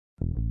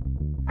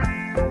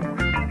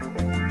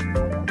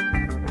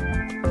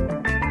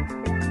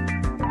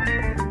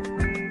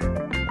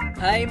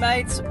Hey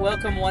mates,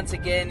 welcome once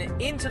again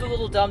into the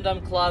Little Dum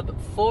Dum Club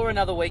for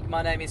another week.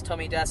 My name is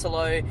Tommy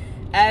Dasilo.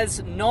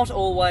 As not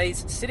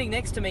always, sitting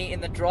next to me in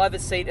the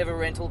driver's seat of a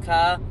rental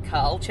car,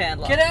 Carl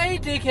Chandler.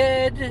 G'day,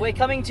 dickhead! We're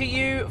coming to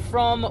you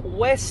from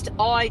West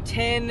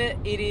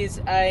I-10. It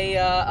is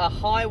a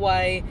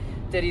highway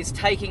that is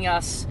taking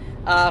us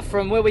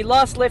from where we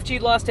last left you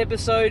last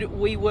episode.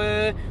 We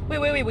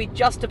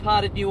just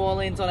departed New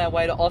Orleans on our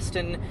way to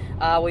Austin.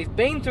 We've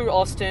been through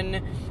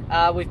Austin.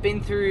 We've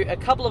been through a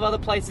couple of other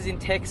places in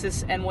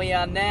Texas, and we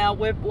are now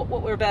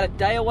we're about a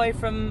day away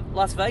from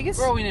Las Vegas.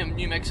 We're in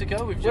New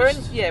Mexico.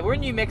 We're in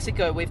New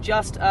Mexico. We've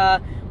just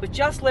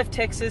left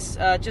Texas.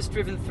 Just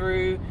driven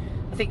through.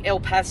 I think El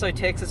Paso,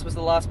 Texas was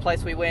the last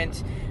place we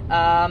went.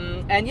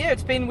 And yeah,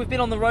 we've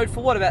been on the road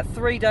for about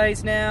 3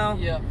 days now.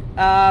 Yeah.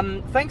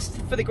 Thanks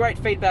for the great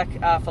feedback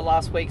for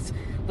last week's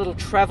little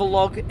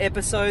travelogue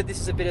episode. This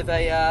is a bit of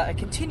a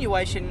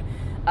continuation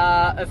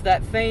of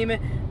that theme.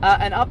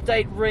 An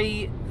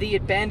update the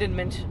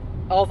abandonment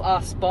of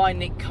us by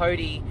Nick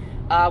Cody.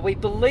 We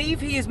believe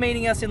he is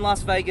meeting us in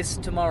Las Vegas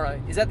tomorrow.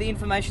 Is that the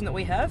information that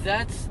we have?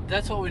 That's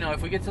what we know.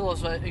 If we get to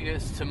Las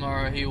Vegas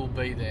tomorrow, he will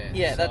be there.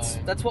 Yeah, so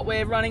that's what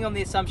we're running on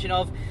the assumption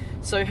of.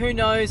 So who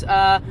knows?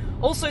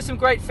 Also, some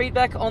great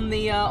feedback on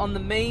the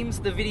memes,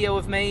 the video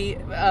of me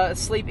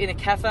asleep in a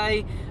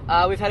cafe.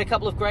 We've had a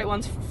couple of great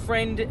ones.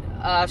 Friend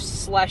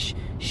slash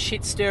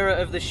shit stirrer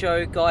of the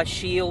show, Guy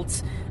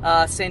Shields,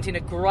 sent in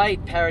a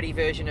great parody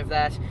version of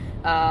that.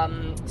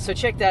 So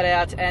check that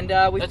out, and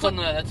that's on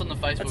the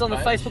Facebook. That's on the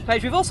Facebook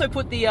page. We've also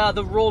put the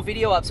raw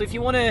video up. So if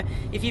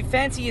you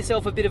fancy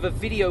yourself a bit of a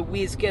video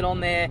whiz, get on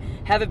there,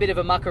 have a bit of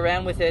a muck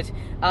around with it.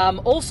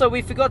 Also,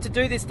 we forgot to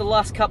do this the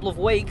last couple of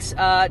weeks.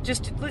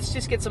 Let's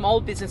just get some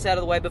old business out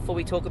of the way before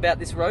we talk about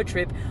this road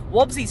trip.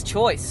 Wobbsy's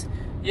choice.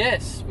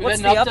 Yes,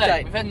 What's the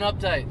update? We've had an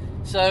update.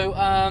 So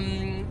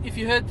if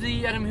you heard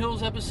the Adam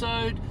Hills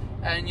episode,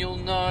 and you'll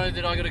know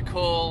that I got a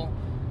call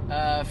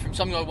from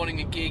some guy wanting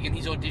a gig, and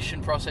his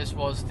audition process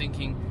was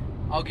thinking,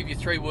 I'll give you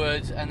 3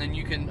 words, and then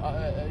you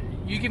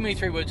give me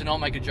 3 words and I'll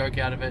make a joke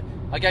out of it.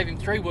 I gave him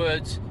 3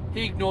 words,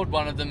 he ignored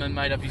one of them and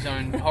made up his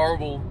own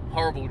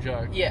horrible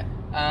joke. Yeah.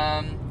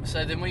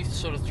 So then we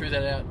sort of threw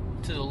that out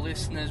to the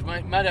listeners,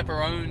 made up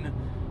our own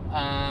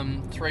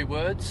 3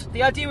 words.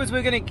 The idea was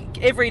we're going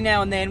to, every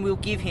now and then, we'll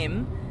give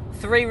him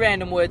 3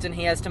 random words and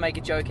he has to make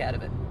a joke out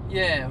of it.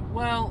 Yeah,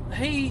 well,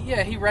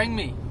 he rang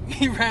me.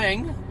 He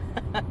rang.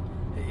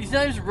 His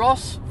name's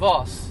Ross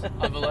Voss,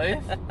 I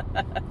believe,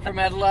 from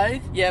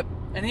Adelaide. Yep.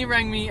 And he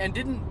rang me and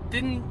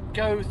didn't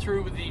go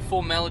through with the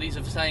formalities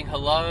of saying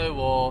hello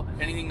or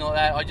anything like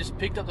that. I just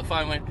picked up the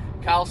phone, went,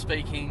 Carl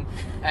speaking,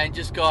 and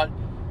just got,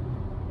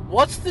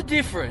 what's the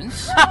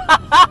difference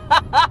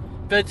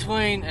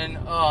between, and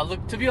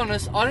look, to be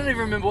honest, I don't even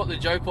remember what the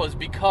joke was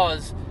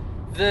because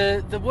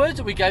the words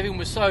that we gave him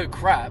were so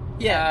crap.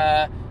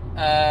 Yeah.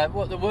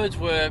 What the words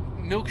were,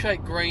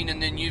 milkshake green,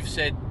 and then you've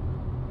said,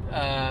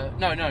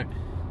 no.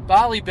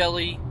 Barley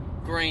belly,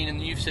 green,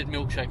 and you've said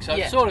milkshake. So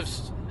yeah.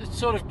 It's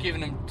sort of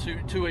given him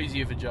too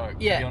easy of a joke, to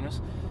be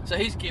honest. So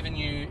he's given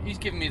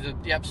me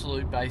the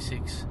absolute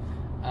basics,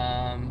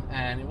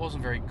 and it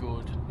wasn't very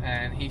good.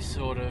 And he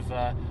sort of,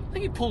 I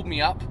think he pulled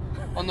me up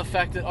on the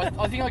fact that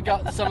I think I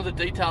got some of the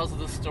details of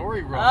the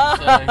story wrong.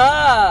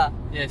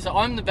 So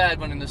I'm the bad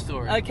one in the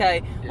story.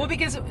 Okay. Yeah.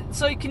 Well,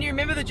 so can you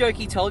remember the joke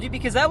he told you?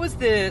 Because that was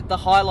the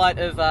highlight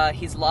of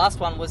his last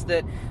one, was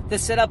that the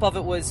setup of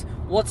it was,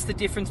 what's the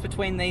difference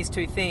between these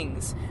 2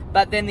 things?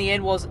 But then the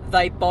end was,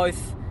 they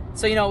both...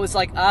 So, it was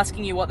like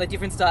asking you what the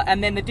differences are,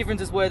 and then the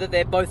differences were that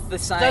they're both the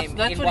same.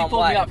 That's in what one he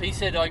pulled way. me up. He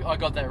said I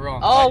got that wrong.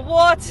 Oh,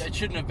 what? It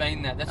shouldn't have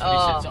been that. That's what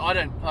he said. So I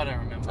don't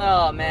remember.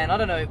 Oh man, I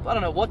don't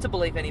know what to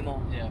believe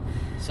anymore. Yeah.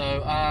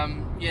 So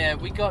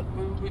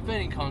we've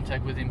been in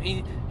contact with him.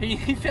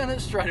 He found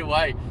it straight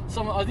away.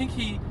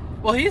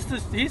 Here's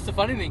the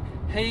funny thing.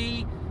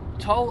 He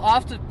told,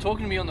 after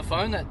talking to me on the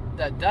phone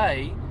that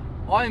day,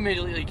 I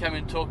immediately came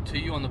and talked to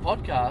you on the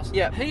podcast.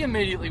 Yeah. He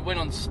immediately went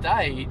on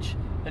stage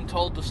and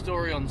told the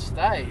story on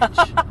stage.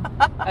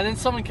 And then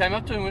someone came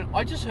up to him and went,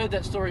 I just heard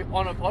that story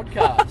on a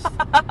podcast.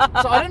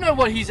 So I don't know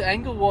what his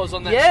angle was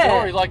on that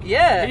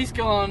story. He's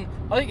gone,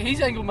 I think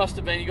his angle must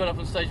have been, he got up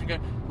on stage and go,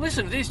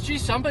 listen to this,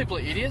 geez, some people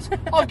are idiots.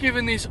 I've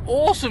given this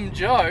awesome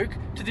joke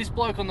to this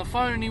bloke on the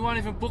phone and he won't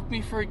even book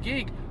me for a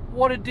gig.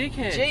 What a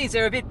dickhead. Geez,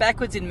 they're a bit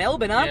backwards in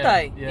Melbourne, aren't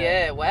they?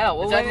 Yeah, wow.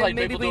 Well,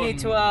 maybe we need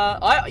to...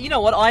 you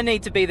know what? I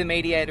need to be the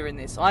mediator in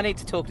this. I need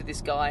to talk to this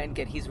guy and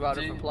get his right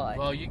of reply.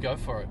 Well, you go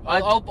for it.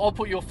 I'll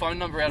put your phone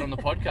number out on the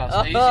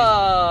podcast. Easy.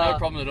 No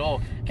problem at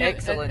all.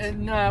 Excellent.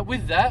 And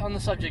with that, on the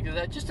subject of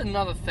that, just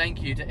another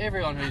thank you to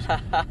everyone who's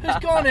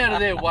gone out of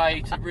their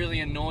way to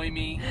really annoy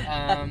me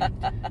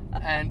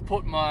and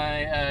put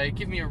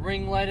give me a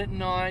ring late at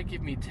night,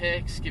 give me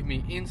texts, give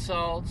me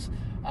insults.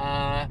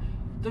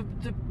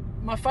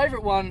 My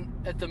favourite one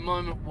at the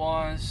moment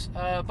was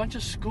a bunch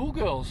of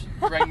schoolgirls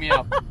rang me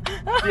up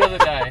the other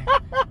day.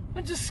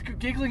 And just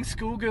giggling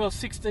schoolgirls,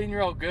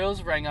 16-year-old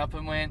girls rang up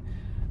and went,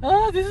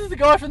 oh, this is the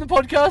guy from the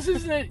podcast,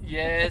 isn't it?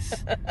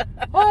 Yes.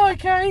 Oh,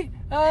 okay.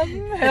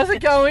 How's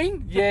it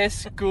going?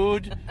 Yes,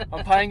 good.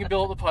 I'm paying a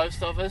bill at the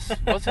post office.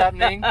 What's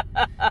happening?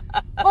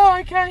 Oh,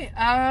 okay.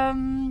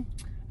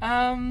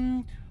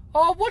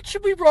 What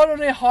should we write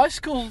on our high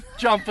school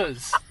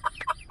jumpers?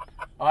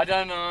 I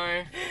don't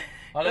know.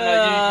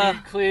 You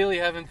clearly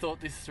haven't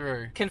thought this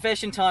through.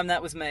 Confession time,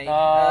 that was me.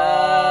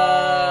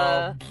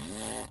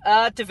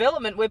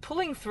 Development, we're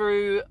pulling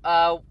through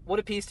what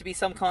appears to be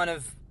some kind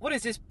of, what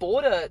is this,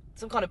 border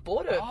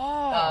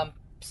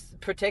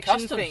protection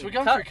customs. thing. We're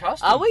going through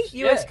customs. Are we?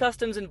 US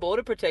Customs and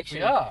Border Protection.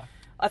 We are.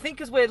 I think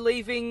as we're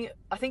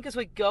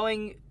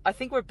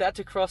about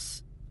to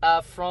cross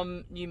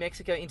from New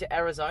Mexico into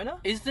Arizona.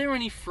 Is there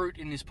any fruit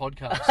in this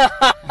podcast?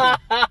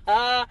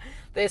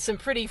 There's some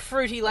pretty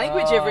fruity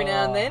language every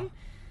now and then.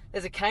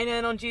 There's a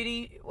canine on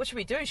duty. What should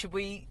we do? Should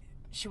we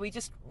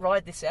just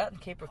ride this out and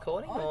keep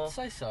recording? I'd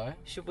say so.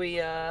 Should we?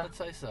 I'd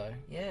say so.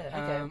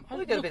 Yeah. Okay.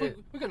 We've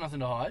got nothing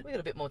to hide. We've got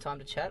a bit more time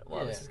to chat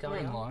while this is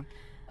going on.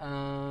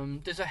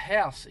 There's a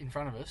house in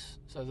front of us,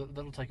 so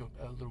that'll take a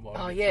little while.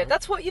 Oh yeah,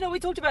 that's what we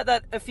talked about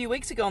that a few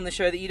weeks ago on the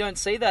show, that you don't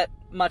see that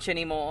much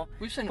anymore.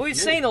 We've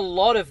seen a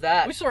lot of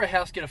that. We saw a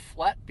house get a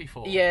flat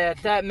before. Yeah,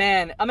 that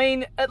man. I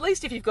mean, at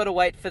least if you've got to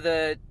wait for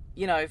the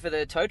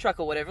tow truck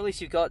or whatever, at least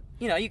you've got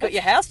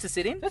your house to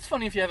sit in. That's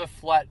funny if you have a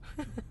flat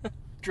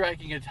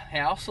dragging a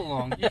house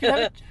along.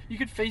 You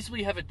could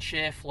feasibly have a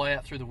chair fly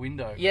out through the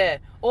window. Yeah,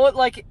 or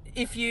like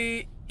if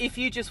you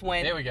just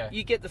went. There we go.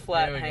 You get the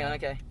flat. Hang on,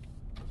 okay.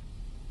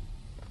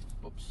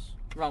 Oops.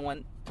 Wrong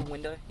one.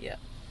 Window. Yeah.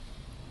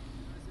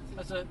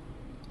 That's a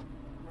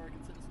American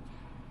citizen?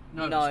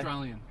 No,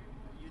 Australian.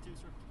 You too,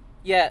 sir?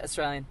 Yeah,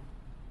 Australian.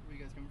 Where are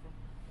you guys coming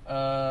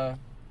from?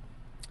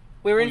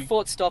 We were in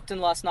Fort Stockton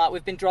last night.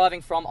 We've been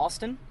driving from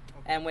Austin,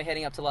 and we're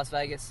heading up to Las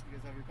Vegas. You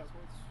guys have your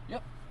passports?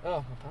 Yep.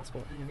 Oh, my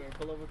passport. You can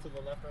pull over to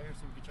the left right here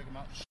so we can check them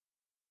out.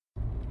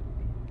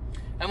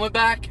 And we're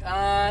back.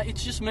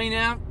 It's just me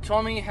now.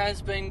 Tommy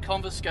has been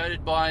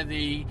confiscated by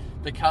the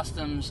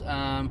customs.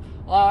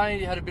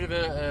 I had a bit of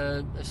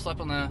a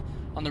slap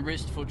on the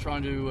wrist for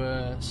trying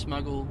to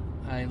smuggle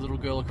a little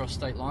girl across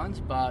state lines,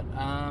 but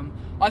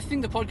I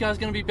think the podcast is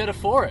going to be better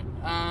for it.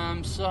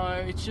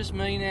 So it's just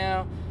me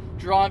now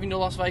driving to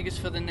Las Vegas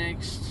for the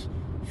next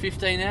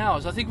 15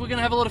 hours. I think we're going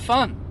to have a lot of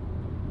fun.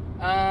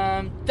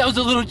 That was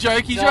a little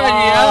joke. He's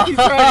right here.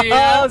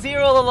 I was here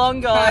all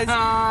along, guys.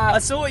 I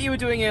saw what you were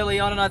doing early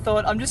on, and I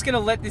thought, I'm just going to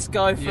let this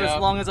go for as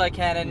long as I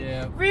can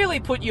and really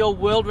put your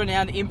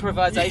world-renowned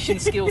improvisation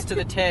skills to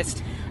the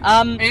test.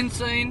 End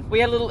scene. We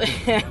had a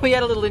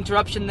little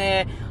interruption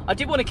there. I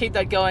did want to keep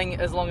that going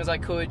as long as I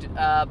could,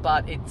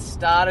 but it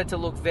started to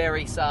look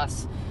very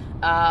sus.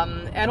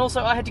 And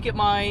also, I had to get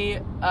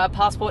my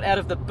passport out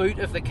of the boot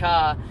of the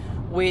car,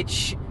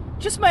 which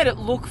just made it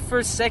look, for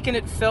a second,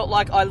 it felt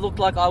like I looked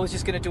like I was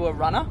just going to do a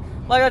runner.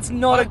 Like, that's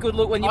not a good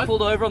look when you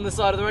pulled over on the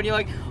side of the road and you're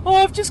like, oh,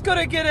 I've just got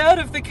to get out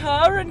of the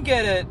car and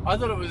get it. I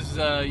thought it was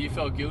you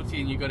felt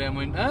guilty and you got out and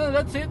went, oh,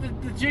 that's it,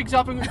 the jig's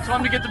up and it's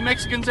time to get the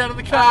Mexicans out of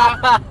the car.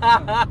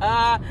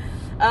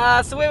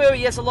 So where were we?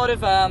 Yes, a lot of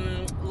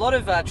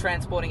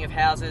transporting of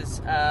houses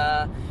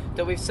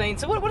that we've seen.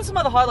 So what are some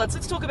other highlights?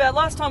 Let's talk about,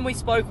 last time we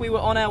spoke, we were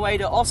on our way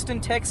to Austin,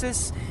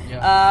 Texas.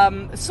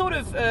 Sort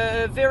of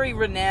very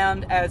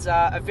renowned as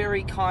a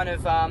very kind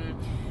of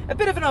a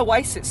bit of an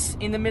oasis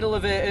in the middle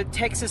of a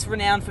Texas,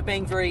 renowned for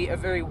being a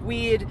very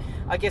weird,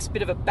 I guess,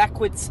 bit of a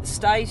backwards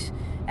state.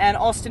 And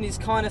Austin is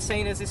kind of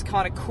seen as this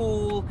kind of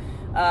cool,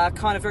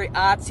 kind of very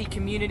artsy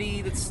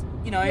community that's,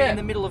 in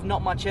the middle of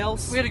not much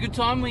else. We had a good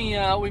time. We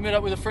met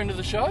up with a friend of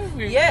the show.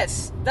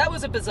 Yes, that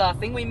was a bizarre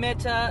thing. We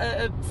met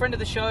a friend of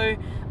the show,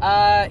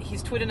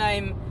 his Twitter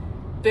name,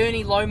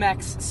 Bernie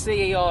Lomax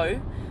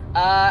CEO,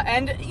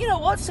 and you know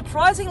what?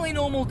 Surprisingly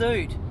normal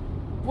dude.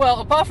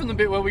 Well, apart from the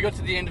bit where we got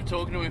to the end of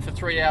talking to him for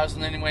 3 hours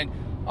and then he went,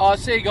 oh,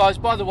 see you guys,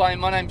 by the way,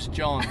 my name's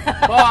John.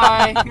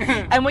 Bye.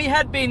 And we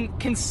had been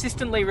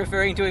consistently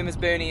referring to him as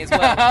Bernie as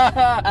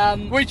well.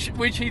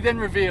 Which he then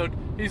revealed.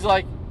 He's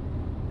like,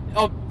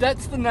 oh,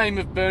 that's the name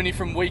of Bernie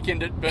from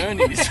Weekend at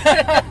Bernie's. But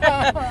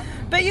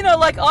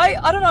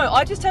I don't know,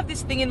 I just have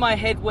this thing in my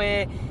head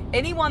where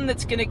anyone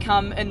that's going to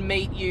come and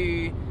meet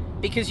you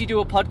because you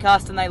do a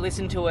podcast and they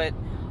listen to it,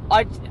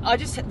 I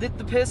just,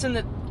 the person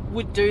that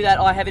would do that,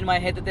 I have in my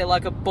head that they're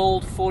like a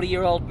bald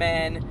 40-year-old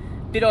man,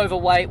 bit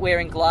overweight,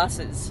 wearing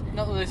glasses.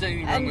 Not that there's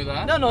anything wrong with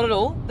that. No, not at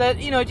all. That,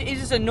 he's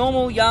just a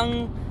normal,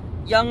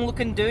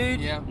 young-looking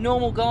dude,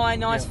 normal guy,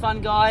 nice,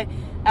 fun guy.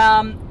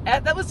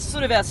 That was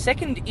sort of our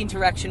second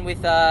interaction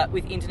with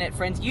internet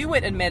friends. You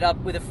went and met up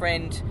with a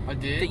friend I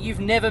did. that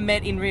you've never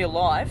met in real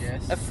life.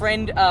 Yes. A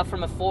friend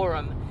from a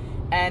forum.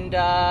 And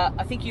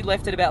I think you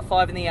left at about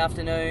 5 in the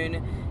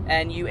afternoon,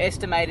 and you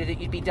estimated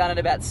that you'd be done at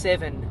about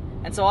 7.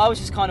 And so I was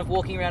just kind of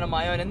walking around on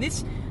my own. And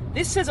this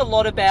says a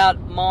lot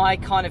about my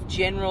kind of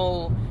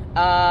general,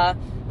 not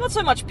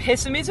so much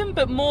pessimism,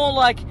 but more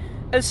like,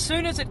 as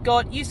soon as it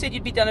got, you said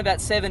you'd be done about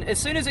 7, as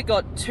soon as it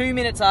got 2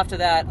 minutes after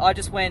that, I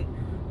just went,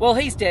 well,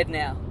 he's dead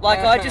now.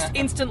 Like, I just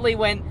instantly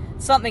went,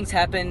 something's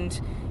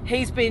happened.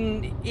 He's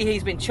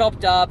been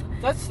chopped up.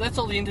 That's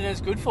all the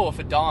internet's good for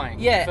dying.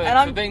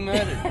 Yeah, for being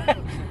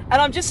murdered.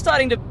 And I'm just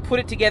starting to put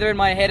it together in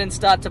my head and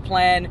start to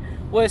plan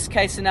worst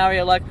case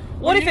scenario. Like,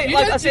 what if it? You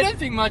Like don't, I said, you don't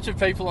think much of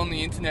people on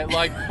the internet.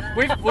 Like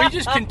we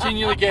just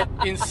continually get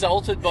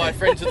insulted by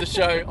friends of the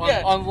show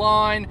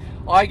online.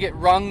 I get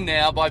rung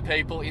now by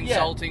people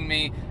insulting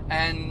me,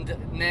 and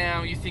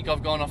now you think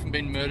I've gone off and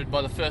been murdered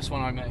by the first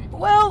one I meet.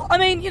 well, I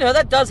mean,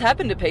 that does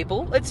happen to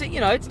people. It's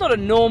it's not a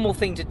normal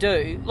thing to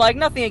do. Like,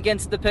 nothing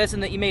against the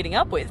person that you're meeting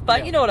up with,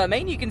 but you know what I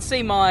mean. You can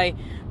see my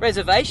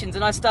reservations,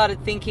 and I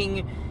started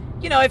thinking,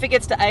 if it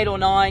gets to 8 or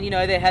 9,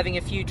 they're having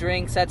a few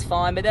drinks, that's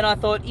fine. But then I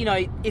thought,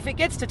 if it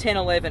gets to 10,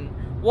 11.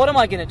 What am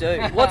I going to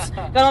do?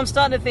 Then I'm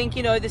starting to think,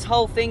 this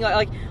whole thing,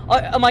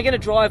 am I going to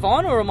drive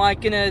on, or am I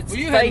going to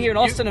stay here in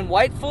Austin and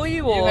wait for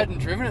you? Or you hadn't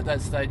driven at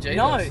that stage either.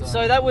 No,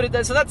 so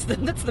that's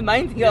the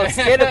main thing I was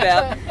scared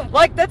about.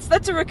 Like,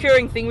 that's a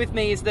recurring thing with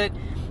me, is that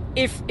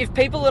if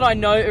people that I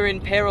know are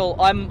in peril,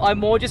 I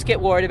more just get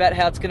worried about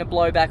how it's going to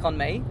blow back on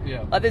me.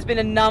 Yeah. Like, there's been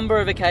a number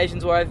of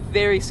occasions where I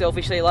very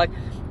selfishly, like,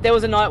 there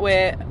was a night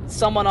where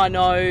someone I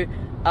know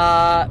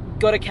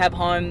got a cab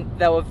home.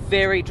 They were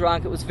very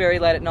drunk. It was very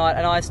late at night,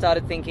 and I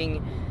started thinking,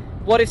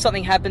 what if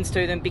something happens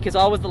to them, because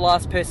I was the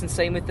last person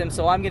seen with them,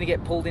 so I'm going to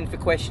get pulled in for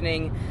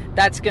questioning.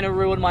 That's going to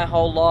ruin my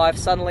whole life.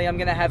 Suddenly I'm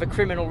going to have a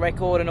criminal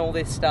record and all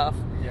this stuff.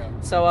 Yeah.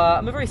 So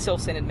I'm a very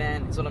self-centered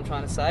man, is what I'm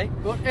trying to say.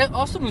 Well,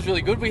 Austin was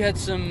really good. We had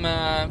some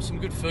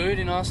good food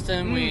in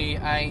Austin. We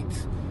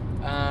ate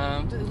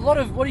a lot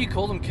of, what do you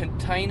call them,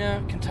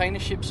 container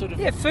ship sort of...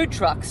 Yeah, food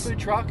trucks.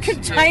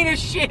 Container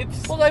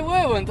ships. Well, they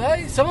were, weren't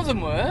they? Some of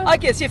them were. I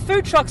guess,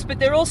 food trucks, but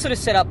they're all sort of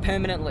set up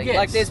permanently. Yes.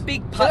 Like, there's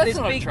big...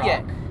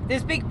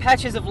 there's big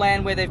patches of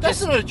land where they've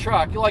That's not a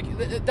truck. Like,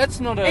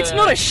 that's not a... It's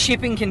not a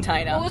shipping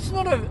container. Well,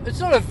 it's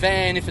not a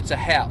van if it's a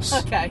house.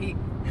 Okay.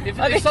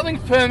 If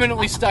something's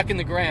permanently stuck in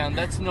the ground,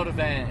 that's not a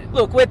van.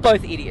 Look, we're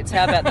both idiots.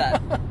 How about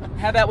that?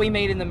 How about we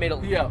meet in the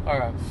middle? Yeah, all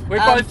right. We're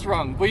both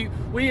wrong.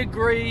 We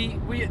agree.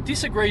 We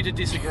disagree to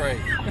disagree.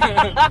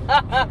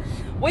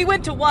 We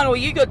went to one, or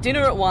you got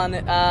dinner at one,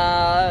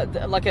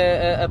 like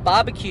a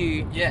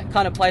barbecue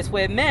kind of place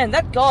where, man,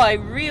 that guy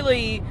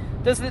really...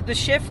 Does the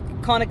chef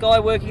kind of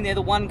guy working there,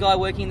 the one guy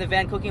working in the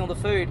van cooking all the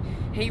food,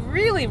 he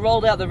really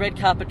rolled out the red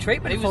carpet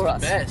treatment for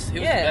us. He was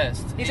the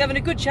best. He's having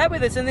a good chat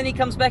with us, and then he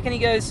comes back and he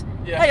goes,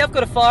 hey, I've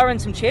got a fire and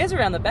some chairs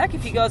around the back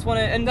if you guys want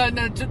to... And...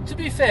 No, to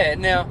be fair,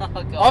 now,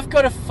 I've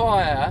got a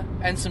fire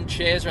and some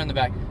chairs around the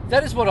back.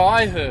 That is what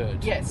I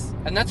heard. Yes.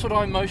 And that's what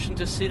I motioned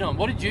to sit on.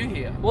 What did you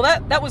hear? Well,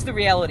 that was the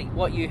reality,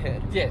 what you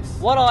heard. Yes.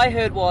 What I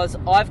heard was,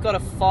 I've got a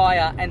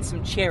fire and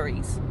some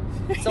cherries.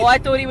 So I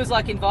thought he was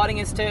like inviting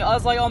us to... I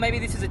was like, oh, maybe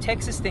this is a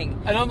Texas thing.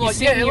 And I'm you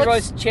like, you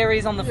roast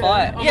cherries on the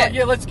fire. I'm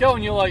like, let's go.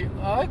 And you're like,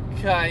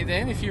 okay,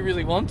 then, if you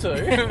really want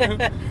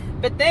to.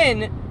 But then...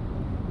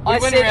 We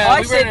went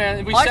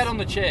around, we sat on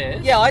the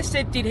chairs. Yeah, I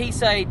said, did he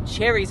say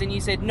cherries? And you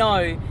said,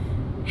 no,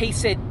 he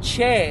said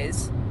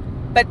chairs.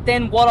 But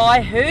then what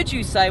I heard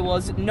you say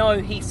was, no,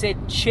 he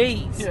said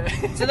cheese.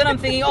 Yeah. So then I'm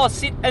thinking,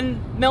 sit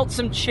and melt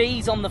some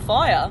cheese on the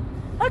fire.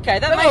 Okay,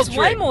 that makes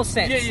way more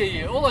sense.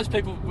 Yeah. All those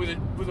people with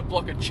a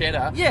block of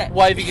cheddar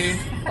waving it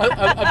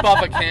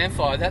above a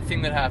campfire, that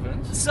thing that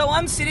happens. So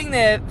I'm sitting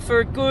there for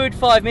a good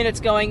 5 minutes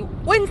going,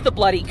 when's the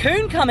bloody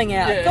coon coming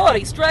out? Yeah. God,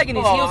 he's dragging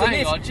his heels in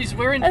this. Hang on, jeez,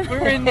 we're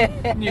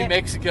in New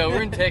Mexico,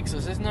 we're in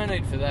Texas, there's no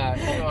need for that.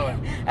 God.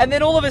 And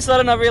then all of a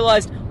sudden I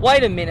realised,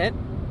 wait a minute,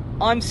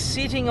 I'm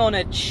sitting on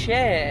a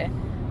chair.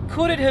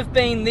 Could it have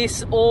been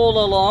this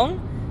all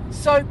along?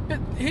 So, but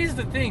here's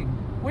the thing.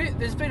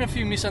 There's been a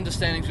few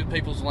misunderstandings with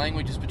people's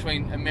languages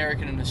between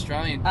American and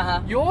Australian.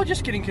 You're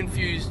just getting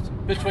confused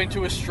between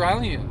two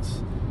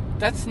Australians.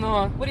 That's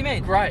not... What do you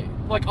mean? Great.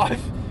 Like,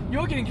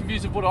 you're getting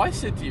confused of what I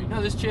said to you.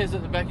 No, there's chairs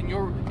at the back and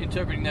you're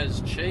interpreting that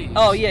as cheese.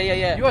 Oh,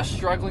 yeah. You are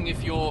struggling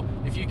if you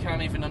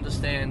can't even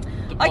understand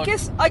the bloke I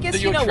guess that you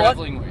you're know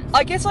travelling what? with.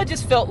 I guess I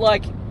just felt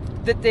like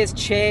that there's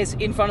chairs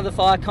in front of the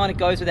fire kind of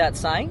goes without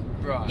saying.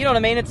 Right. You know what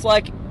I mean? It's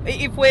like,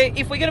 if we're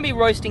going to be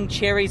roasting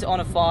cherries on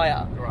a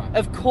fire,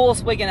 of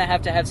course we're going to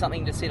have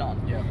something to sit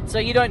on. Yeah. So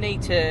you don't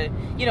need to,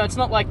 it's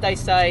not like they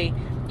say,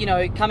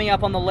 coming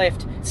up on the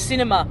left,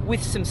 cinema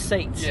with some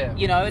seats. Yeah.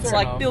 It's Fair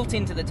like enough. built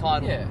into the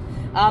title.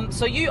 Yeah.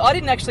 So I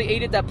didn't actually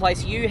eat at that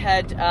place. You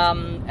had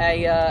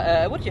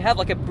what did you have?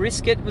 Like a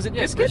brisket? Was it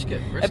brisket?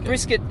 Brisket. A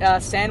brisket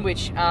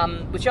sandwich,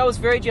 which I was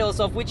very jealous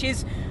of, which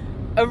is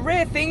a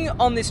rare thing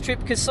on this trip,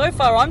 because so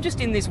far I'm just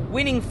in this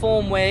winning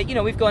form where,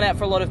 we've gone out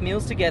for a lot of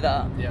meals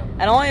together. Yeah.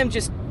 And I am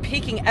just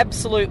picking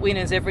absolute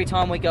winners every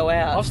time we go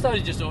out. I've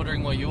started just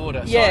ordering while you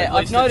order. Yeah, so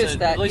I've noticed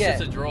that. At least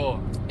it's a draw.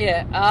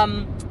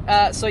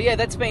 Yeah. So yeah,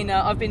 that's been.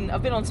 I've been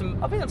on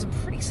some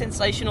pretty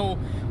sensational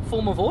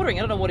form of ordering. I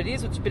don't know what it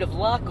is. It's a bit of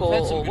luck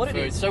or what it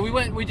is. So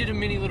we did a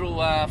mini little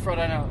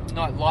Friday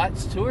Night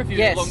Lights tour. If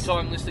you're a long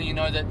time listener, you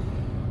know that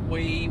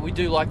we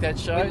do like that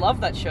show. We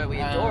love that show. We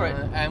adore it.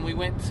 And we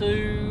went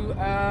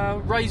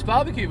to Ray's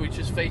Barbecue, which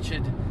is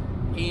featured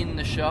in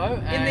the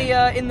show.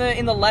 In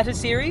the latter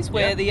series,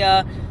 where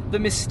the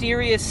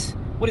mysterious,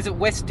 what is it,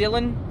 Wes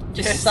Dillon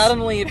just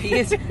suddenly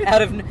appears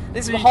out of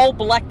This whole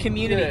black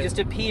community just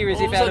appears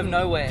as All if out of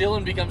nowhere.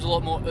 Dylan becomes a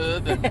lot more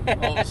urban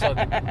all of a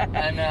sudden.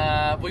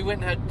 And we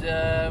went and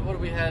had, what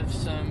did we have?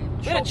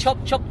 We had a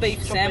chopped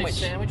beef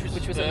sandwich,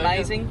 which was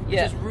amazing.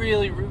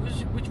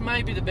 Which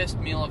may be the best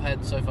meal I've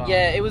had so far.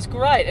 Yeah, it was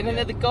great. And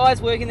then the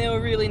guys working there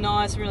were really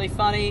nice and really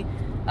funny.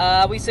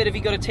 We said, have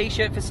you got a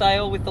t-shirt for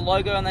sale with the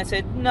logo? And they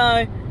said, no.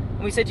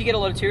 And we said, you get a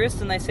lot of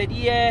tourists? And they said,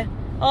 yeah.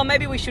 Oh,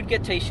 maybe we should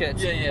get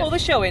t-shirts. Yeah. Well, the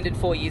show ended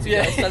 4 years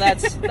ago, so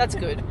that's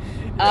good.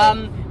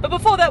 But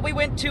before that, we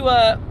went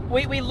to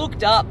we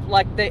looked up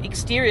like the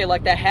exterior,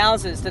 like the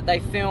houses that they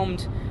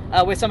filmed,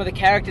 where some of the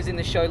characters in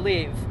the show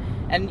live,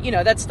 and you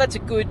know that's a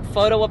good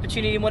photo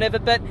opportunity and whatever.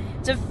 But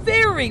it's a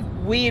very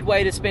weird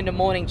way to spend a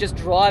morning just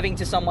driving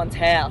to someone's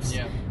house.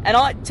 Yeah.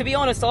 And to be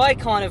honest, I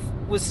kind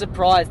of was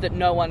surprised that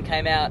no one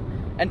came out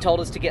and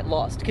told us to get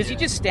lost, because you're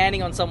just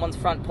standing on someone's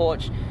front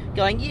porch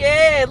going,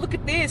 yeah, look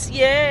at this,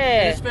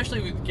 yeah. And especially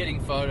with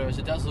getting photos,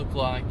 it does look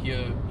like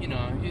you're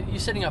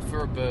setting up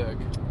for a burg.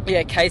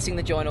 Yeah, casing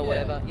the joint or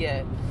whatever,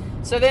 yeah.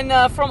 So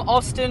then from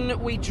Austin,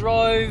 we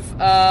drove...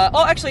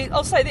 actually,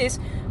 I'll say this.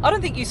 I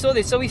don't think you saw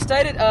this. So we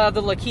stayed at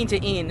the La Quinta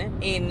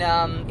Inn in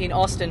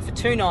Austin for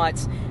 2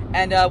 nights,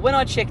 and when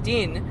I checked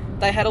in,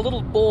 they had a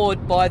little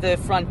board by the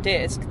front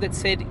desk that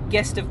said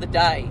guest of the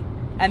day,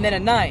 and then a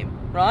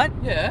name, right?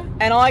 Yeah.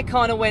 And I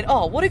kind of went,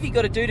 oh, what have you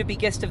got to do to be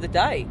guest of the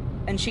day?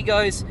 And she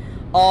goes,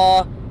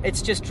 oh,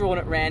 it's just drawn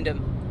at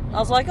random. I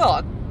was like,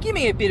 oh, give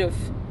me a bit of,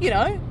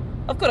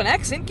 I've got an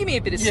accent, give me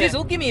a bit of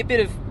sizzle, give me a bit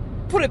of,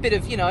 put a bit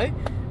of,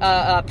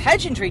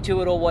 pageantry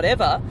to it or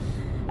whatever.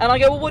 And I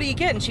go, well, what do you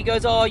get? And she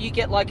goes, oh, you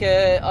get like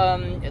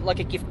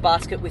a gift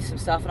basket with some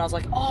stuff. And I was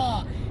like,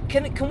 oh,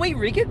 can we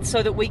rig it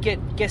so that we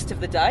get guest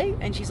of the day?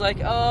 And she's like,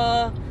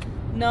 oh,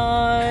 no,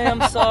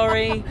 I'm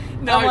sorry.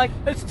 No, I'm like,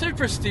 it's too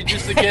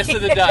prestigious, the guest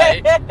of the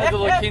day at the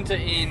La Quinta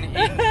Inn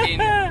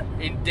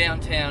in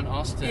downtown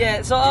Austin.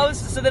 Yeah, so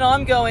then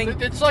I'm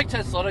going... It's like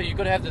Taslotto, you've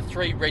got to have the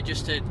 3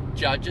 registered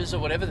judges or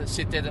whatever that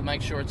sit there that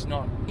make sure it's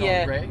not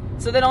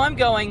rigged. So then I'm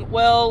going,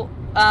 well,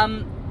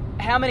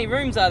 how many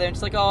rooms are there? And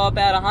she's like, oh,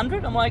 about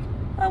 100. I'm like,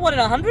 oh, what in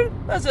 100?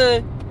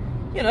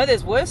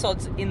 There's worse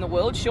odds in the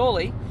world,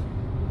 surely.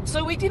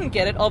 So we didn't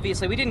get it,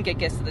 obviously. We didn't get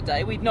guest of the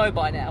day. We'd know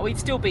by now. We'd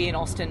still be in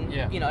Austin,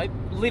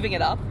 living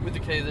it up. With the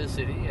key to the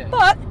city, yeah.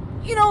 But,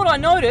 you know what I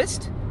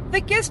noticed?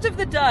 The guest of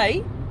the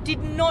day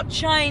did not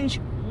change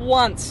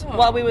once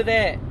while we were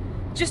there.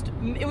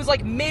 It was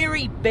like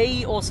Mary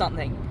B or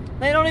something.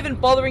 They're not even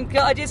bothering.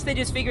 I guess they're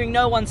just figuring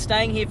no one's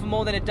staying here for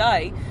more than a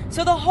day.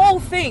 So the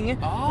whole thing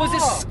was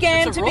a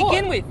scam to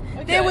begin with.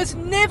 Okay. There was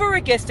never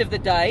a guest of the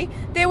day.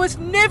 There was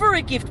never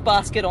a gift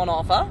basket on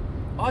offer.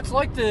 Oh, it's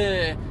like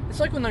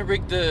when they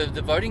rigged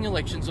the voting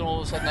elections and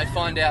all of a sudden they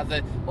find out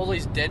that all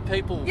these dead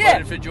people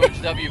voted for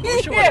George W.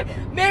 Bush or whatever.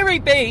 Mary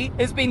B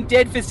has been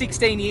dead for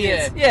 16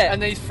 years. Yeah.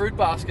 And these fruit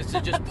baskets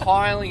are just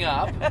piling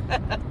up.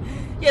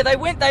 Yeah,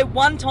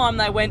 one time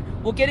they went,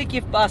 we'll get a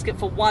gift basket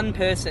for one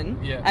person,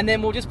 and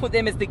then we'll just put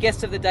them as the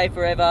guest of the day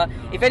forever.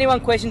 If anyone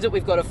questions it,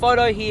 we've got a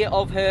photo here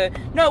of her.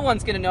 No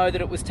one's going to know that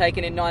it was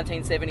taken in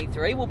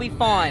 1973. We'll be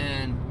fine.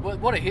 Man,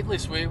 what a hit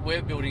list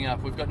we're building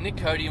up. We've got Nick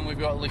Cody and we've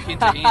got La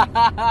Quinta Inn.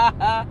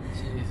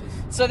 Jesus.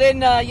 So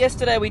then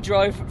yesterday we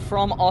drove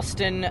from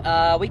Austin.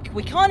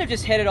 We kind of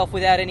just headed off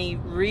without any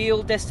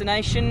real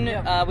destination,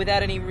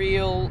 without any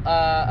real...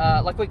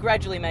 we're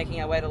gradually making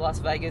our way to Las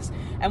Vegas.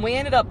 And we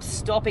ended up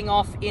stopping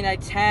off in a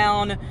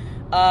town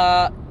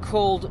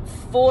called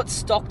Fort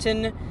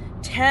Stockton.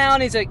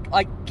 Town is,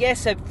 I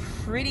guess, a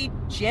pretty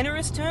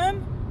generous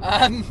term.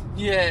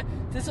 Yeah,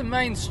 there's a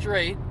main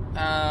street.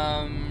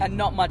 And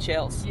not much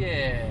else.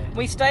 Yeah.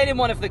 We stayed in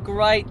one of the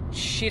great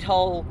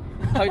shithole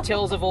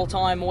hotels of all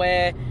time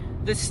where...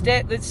 The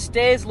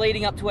stairs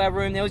leading up to our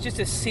room, there was just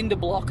a cinder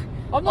block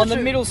on the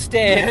middle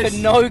stair for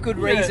no good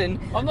reason.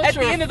 At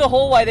the end of the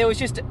hallway, there was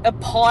just a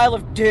pile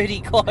of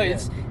dirty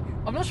clothes. Yeah.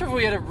 I'm not sure if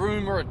we had a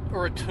room or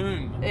a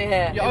tomb.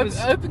 Yeah.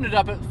 I opened it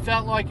up, it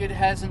felt like it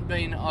hasn't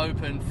been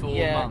open for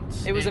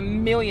months. It was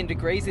 1,000,000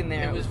 degrees in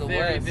there. It was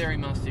very, very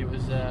musty. It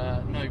was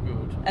no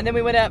good. And then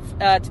we went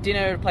out to dinner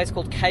at a place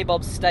called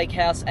K-Bob's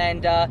Steakhouse,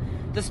 and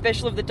the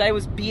special of the day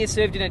was beer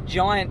served in a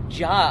giant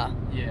jar.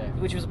 Yeah.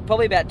 Which was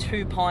probably about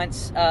 2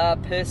 pints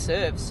per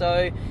serve.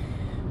 So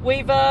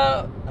we've...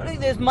 I don't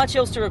think there's much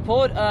else to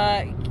report.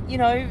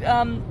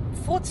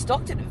 Fort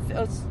Stockton...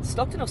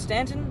 Stockton or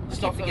Stanton? I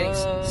keep forgetting.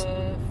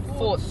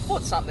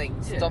 Fort something.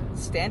 Yeah.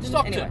 Stanton?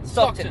 Stockton. Anyway,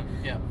 Stockton.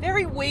 Yeah.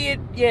 Very weird,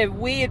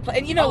 weird...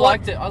 And you know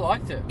what? I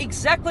liked it.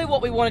 Exactly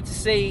what we wanted to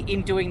see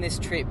in doing this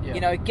trip.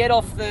 Yeah. Get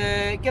off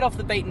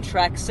the beaten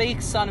track, see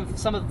some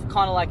of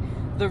kind of like...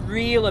 the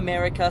real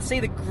America, see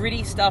the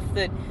gritty stuff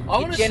that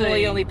you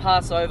generally only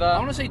pass over. I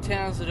want to see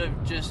towns that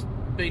have just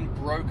been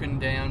broken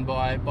down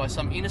by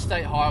some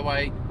interstate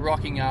highway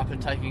rocking up and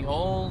taking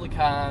all the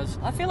cars.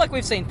 I feel like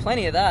we've seen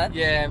plenty of that.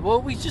 Yeah,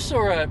 well, we just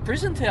saw a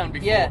prison town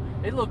before. Yeah.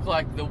 It looked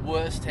like the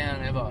worst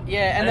town ever.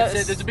 Yeah, and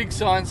there's a big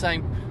sign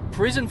saying,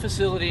 prison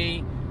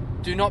facility,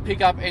 do not pick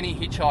up any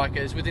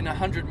hitchhikers. Within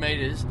 100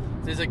 metres,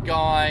 there's a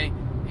guy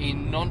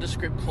in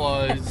nondescript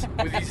clothes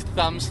with his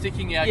thumb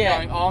sticking out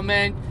going, oh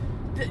man,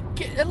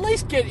 at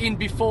least get in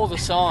before the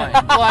sign.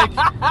 Like,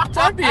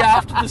 don't be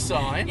after the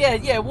sign.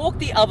 Yeah, walk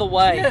the other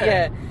way.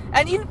 Yeah.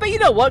 But you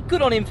know what?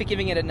 Good on him for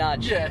giving it a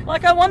nudge. Yeah.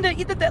 Like, I wonder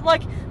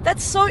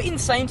that's so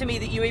insane to me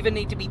that you even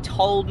need to be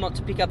told not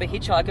to pick up a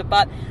hitchhiker.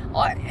 But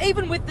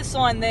even with the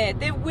sign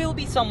there will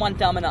be someone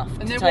dumb enough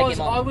to take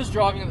him on. I was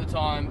driving at the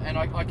time, and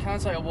I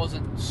can't say I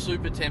wasn't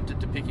super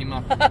tempted to pick him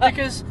up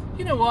because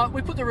you know what?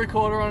 We put the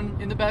recorder on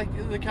in the back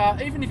of the car.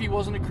 Even if he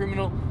wasn't a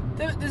criminal,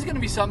 there's going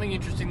to be something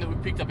interesting that we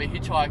picked up a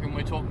hitchhiker and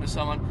we're talking to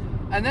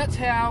someone, and that's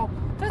how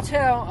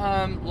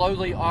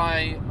lowly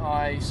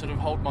I sort of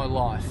hold my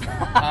life.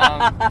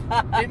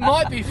 It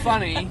might be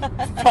funny,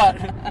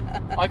 but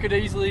I could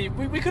easily...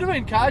 We could have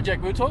been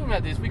carjacked. We were talking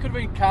about this. We could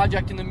have been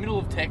carjacked in the middle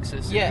of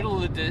Texas, in the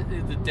middle of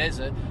the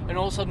desert, and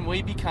all of a sudden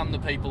we become the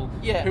people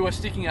who are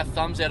sticking our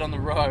thumbs out on the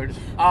road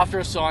after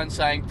a sign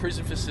saying,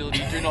 prison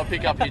facility, do not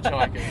pick up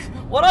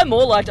hitchhikers. What I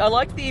more liked, I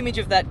liked the image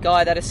of that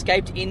guy, that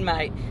escaped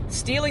inmate,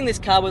 stealing this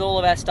car with all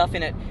of our stuff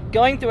in it,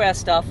 going through our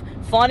stuff,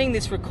 finding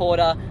this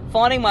recorder,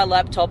 finding my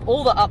laptop,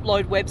 all the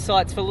upload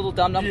websites for Little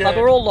Dum Dum Club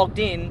are all logged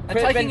in. And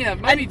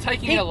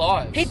taking our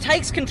lives. He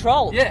takes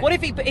control. Yeah. What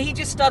if he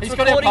just starts He's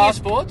recording... got our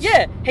passports?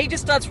 He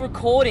just starts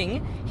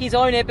recording his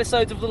own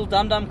episodes of Little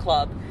Dum Dum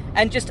Club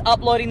and just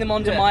uploading them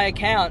onto my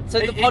account. So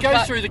he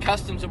goes through the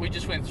customs that we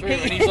just went through,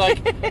 and he's like,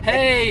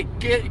 hey,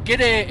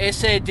 get a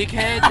essay,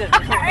 dickhead.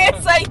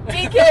 Essay,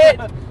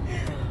 dickhead!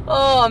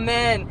 Oh,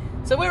 man.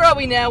 So where are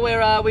we now?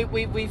 Where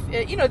we've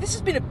this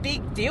has been a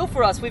big deal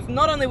for us. We've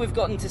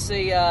gotten to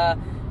see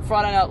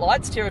Friday Night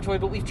Lights territory,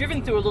 but we've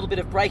driven through a little bit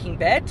of Breaking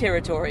Bad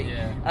territory,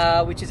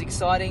 which is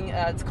exciting.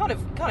 It's kind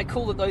of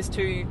cool that those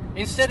two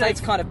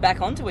states kind of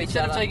back onto each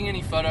other. Instead of taking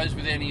any photos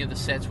with any of the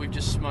sets, we've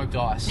just smoked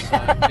ice. So,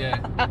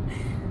 yeah.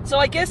 So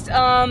I guess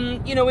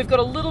we've got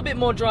a little bit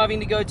more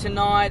driving to go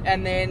tonight,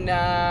 and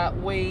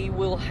then we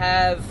will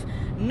have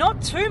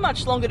not too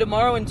much longer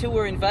tomorrow until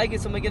we're in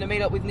Vegas, and we're going to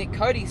meet up with Nick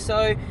Cody.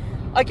 So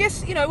I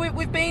guess,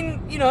 we've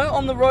been,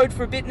 on the road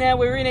for a bit now.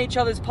 We're in each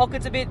other's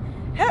pockets a bit.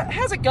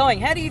 How's it going?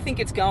 How do you think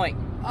it's going?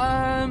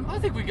 I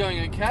think we're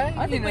going okay.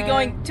 I think we're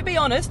going, to be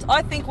honest,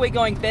 I think we're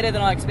going better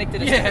than I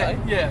expected it to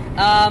go.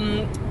 Yeah.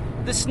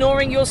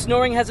 Your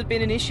snoring hasn't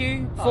been an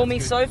issue for me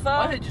so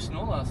far. I heard you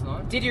snore last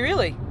night. Did you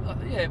really?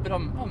 Yeah, but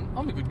I'm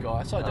a good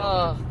guy, so I don't.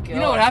 Oh, God. You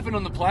know what happened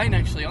on the plane,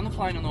 actually? On the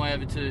plane on the way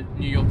over to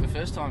New York the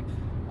first time,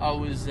 I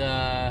was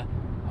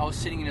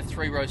sitting in a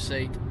 3-row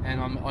seat,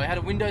 and I had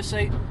a window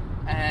seat,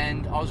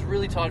 and I was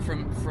really tired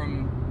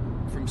from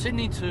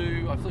Sydney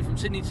I flew from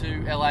Sydney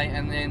to LA,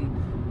 and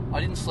then I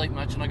didn't sleep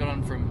much, and I got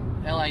on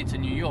from LA to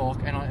New York,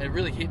 and it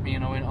really hit me,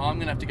 and I went, I'm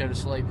going to have to go to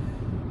sleep,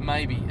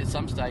 maybe, at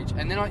some stage.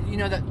 And then,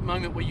 that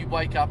moment where you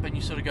wake up and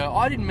you sort of go,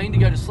 I didn't mean to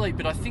go to sleep,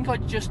 but I think I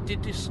just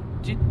did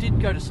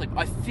go to sleep.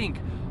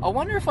 I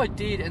wonder if I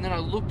did, and then I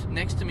looked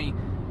next to me,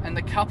 and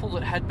the couple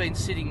that had been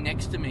sitting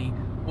next to me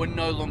were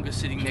no longer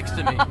sitting next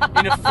to me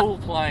in a full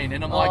plane,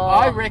 and I'm like,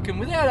 I reckon,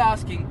 without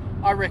asking,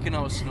 I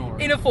was snoring.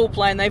 In a full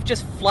plane, they've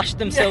just flushed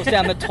themselves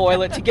down the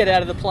toilet to get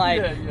out of the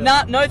plane.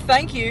 Nah, no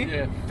thank you.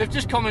 Yeah, they've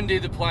just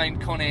commandeered the plane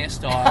Con Air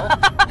style.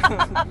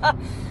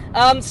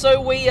 So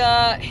we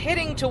are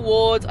heading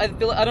towards, I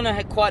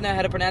don't quite know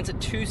how to pronounce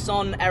it,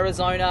 Tucson,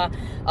 Arizona.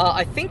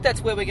 I think that's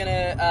where we're going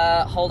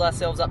to hold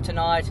ourselves up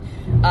tonight.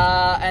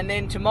 And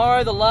then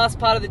tomorrow, the last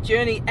part of the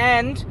journey,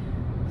 and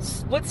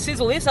let's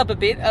sizzle this up a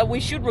bit. We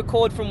should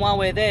record from while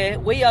we're there.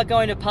 We are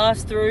going to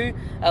pass through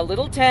a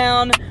little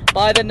town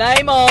by the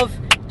name of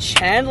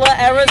Chandler,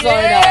 Arizona.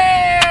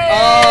 Yay!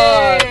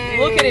 Oh,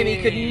 look at him.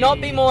 He could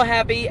not be more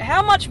happy.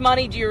 How much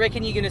money do you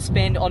reckon you're going to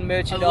spend on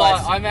merchandise? A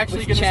lot. I'm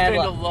actually going to spend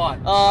a lot.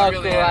 Oh,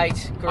 really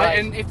great.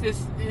 And if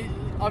there's...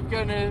 I'm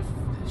going to...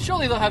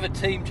 Surely they'll have a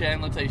Team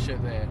Chandler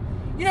t-shirt there.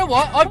 You know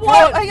what?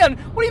 Hang on.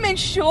 What do you mean,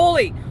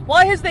 surely?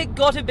 Why has there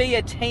got to be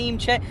a Team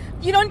Chandler?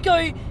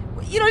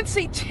 You don't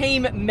see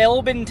Team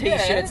Melbourne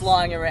t-shirts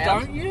lying around.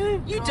 Don't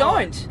you? You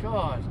don't.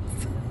 God.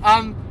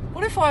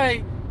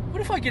 What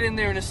if I get in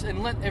there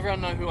and let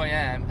everyone know who I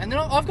am, and then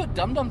I've got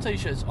Dum Dum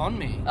t-shirts on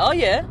me? Oh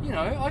yeah.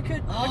 I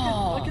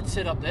could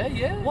set up there.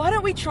 Yeah. Why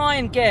don't we try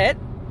and get?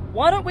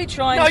 No,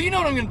 you know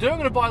what I'm going to do? I'm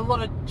going to buy a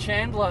lot of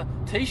Chandler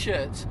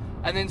t-shirts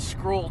and then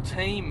scroll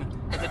Team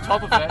at the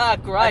top of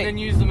it. Great. And then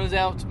use them as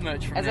our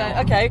merch from now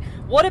on. Okay.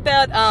 What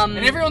about And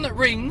everyone that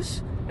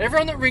rings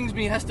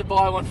me has to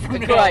buy one from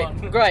now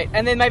on. Great.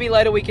 And then maybe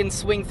later we can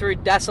swing through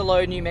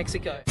Dasilo, New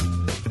Mexico.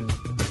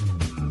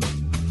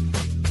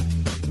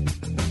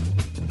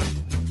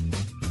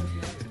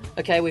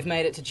 Okay, we've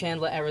made it to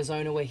Chandler,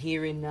 Arizona. We're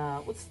here in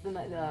what's the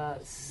name?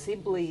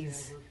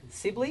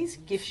 Sibley's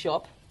gift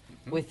shop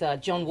with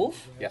John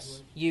Wolfe.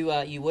 Yes. You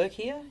work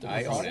here?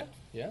 I own it.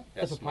 Yeah.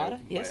 The proprietor?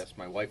 Yes.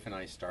 My wife and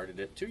I started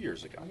it 2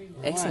 years ago.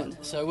 Excellent.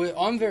 Right. So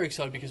I'm very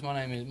excited because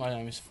my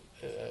name is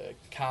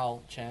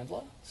Carl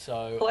Chandler.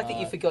 So I like that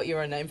you forgot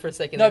your own name for a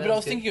second. No, but I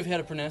was thinking of how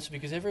to pronounce it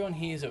because everyone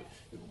hears it.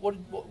 What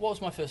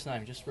was my first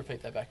name? Just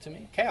repeat that back to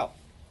me. Cal.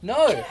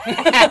 No.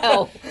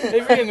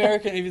 Every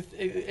American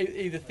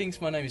either thinks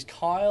my name is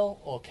Kyle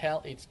or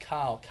Cal. It's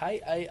Carl.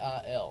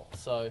 Karl.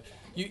 So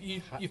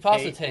you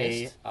pass the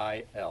test.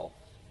 Kail.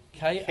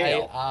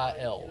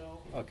 Karl.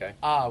 Okay.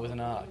 R with an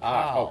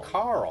R.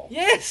 Carl.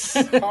 Yes.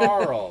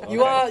 Carl.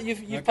 You are. Okay.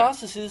 You've passed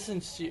the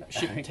citizenship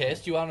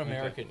test. You are an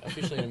American,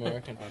 officially an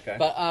American. Okay.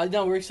 But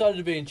no, we're excited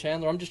to be in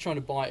Chandler. I'm just trying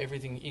to buy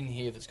everything in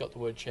here that's got the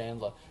word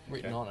Chandler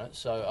written on it.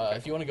 So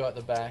if you want to go at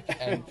the back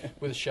and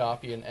with a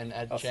Sharpie and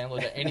add Chandler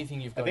to anything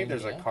you've got. I think in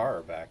there's here. a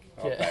car back.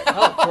 Yeah.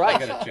 Oh, great.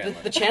 I got a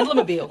Chandler. The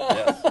Chandler-mobile.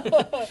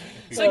 Yes.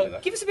 So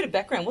give us a bit of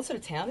background. What sort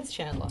of town is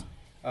Chandler?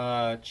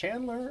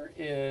 Chandler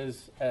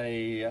is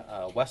a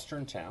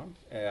western town.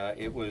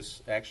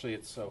 It's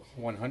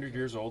 100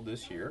 years old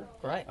this year.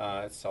 Great.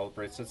 It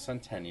celebrates its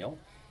centennial.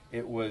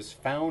 It was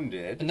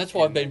founded... And that's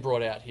why I've been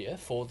brought out here,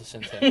 for the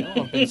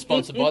centennial. I've been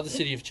sponsored by the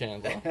city of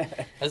Chandler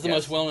as the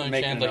most well-known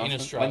Chandler in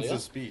Australia. When's the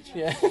speech?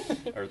 Yeah.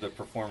 Or the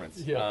performance.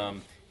 Yeah.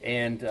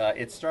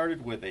 It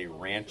started with a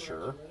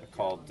rancher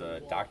called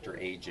Dr.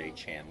 A.J.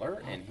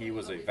 Chandler, and he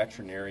was a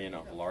veterinarian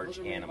of large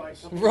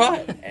animals.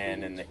 Right.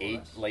 And in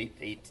the late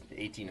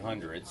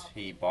 1800s,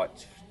 he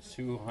bought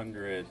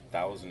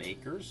 200,000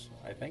 acres,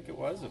 I think it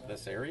was, of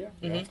this area,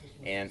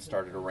 and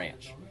started a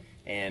ranch.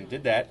 And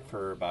did that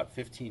for about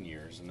 15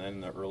 years. And then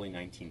in the early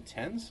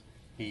 1910s,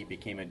 he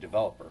became a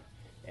developer.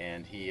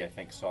 And he, I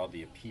think, saw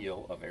the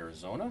appeal of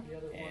Arizona,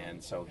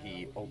 and so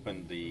he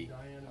opened the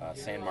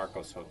San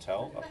Marcos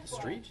Hotel up the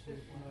street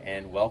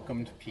and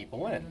welcomed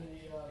people in.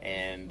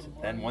 And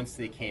then once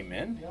they came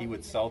in, he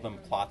would sell them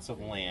plots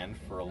of land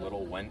for a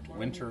little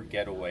winter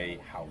getaway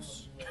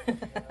house.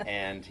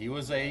 And he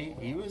was a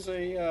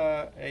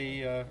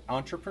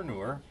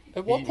entrepreneur.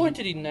 At what point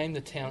did he name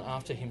the town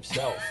after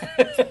himself?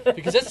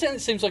 Because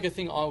that seems like a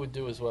thing I would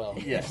do as well.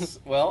 Yes.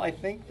 Well, I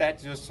think that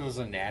just was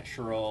a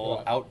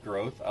natural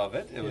outgrowth of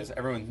it.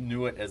 Everyone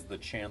knew it as the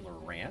Chandler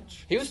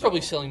Ranch. He was probably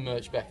selling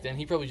merch back then.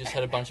 He probably just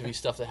had a bunch of his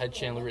stuff that had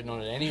Chandler written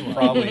on it anyway.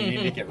 Probably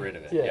needed to get rid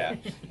of it. Yeah.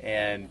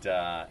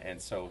 And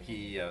so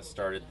he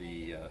started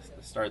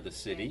the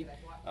city,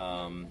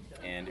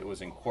 and it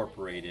was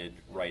incorporated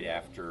right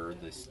after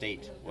the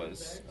state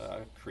was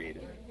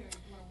created.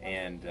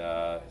 And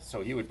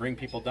so he would bring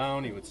people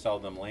down, he would sell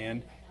them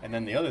land, and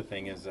then the other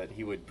thing is that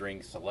he would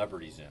bring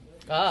celebrities in.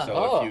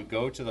 If you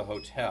go to the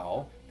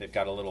hotel, they've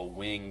got a little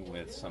wing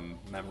with some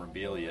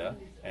memorabilia,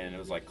 and it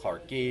was like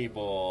Clark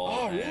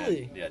Gable,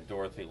 really? And,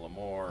 Dorothy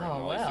Lamour, and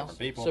all these different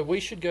people. So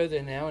we should go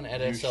there now and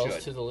add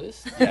ourselves to the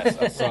list? Yes,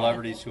 of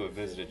celebrities who have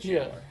visited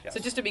Chandler. Yes. So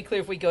just to be clear,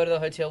 if we go to the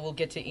hotel, we'll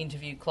get to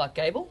interview Clark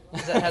Gable?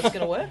 Is that how it's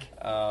going to work?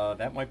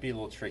 That might be a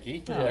little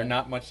tricky. They're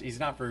not much. He's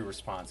not very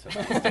responsive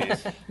these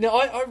days. No,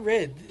 I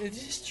read.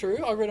 Is this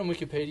true? I read on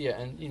Wikipedia,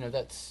 and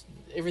that's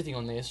everything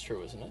on there is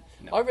true, isn't it?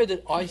 No. I read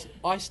that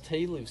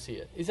Ice-T lives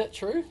here. Is that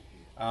true?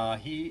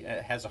 He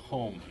has a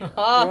home here.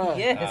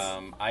 Yes.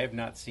 I have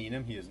not seen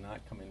him. He has not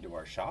come into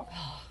our shop.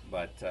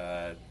 But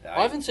I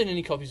haven't seen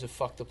any copies of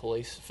Fuck the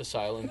Police for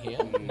sale in here.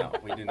 No,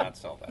 we do not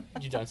sell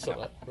that. You don't sell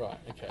that? Right,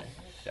 okay.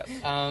 Yes.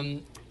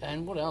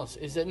 And what else?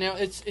 Is that now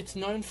it's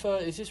known for,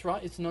 is this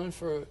right? It's known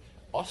for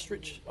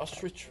ostrich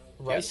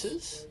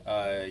races?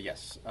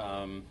 Yes.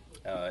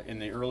 In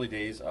the early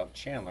days of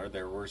Chandler,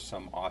 there were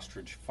some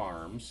ostrich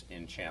farms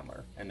in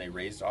Chandler, and they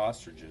raised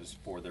ostriches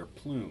for their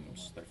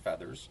plumes, their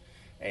feathers.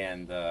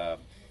 And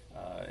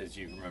as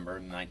you remember,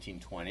 in the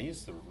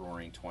 1920s, the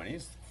Roaring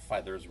 20s,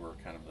 feathers were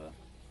kind of a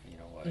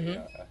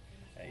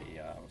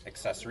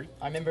accessory.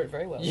 I remember it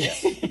very well.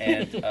 Yes.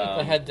 And they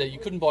had you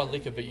couldn't buy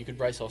liquor, but you could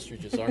race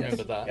ostriches. I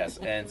remember that. Yes.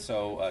 And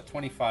so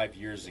 25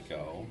 years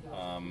ago,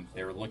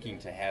 they were looking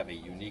to have a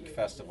unique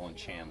festival in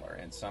Chandler,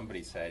 and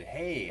somebody said,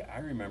 "Hey, I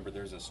remember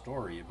there's a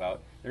story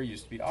about there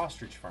used to be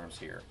ostrich farms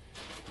here.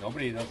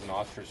 Nobody does an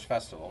ostrich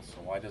festival,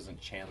 so why doesn't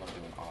Chandler do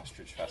an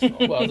ostrich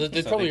festival?" Well,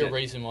 there's probably a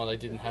reason why they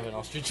didn't have an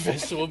ostrich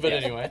festival, but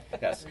anyway.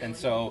 Yes, and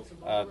so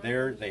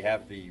there they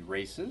have the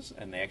races,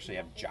 and they actually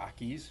have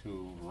jockeys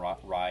who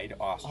ride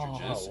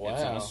ostriches. Oh, wow.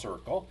 It's in a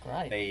circle.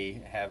 Right.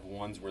 They have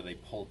ones where they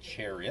pull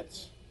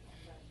chariots.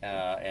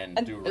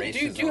 And do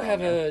races. Do you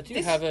have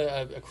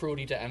a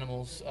cruelty to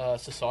animals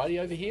society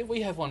over here?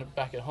 We have one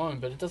back at home,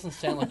 but it doesn't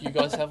sound like you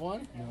guys have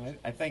one. No,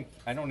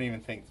 I don't even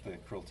think the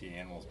cruelty to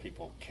animals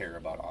people care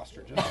about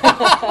ostriches.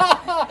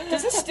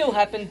 Does this still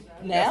happen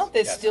now? Yes,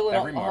 There's yes, still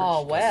every March.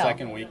 Oh wow! The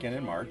second weekend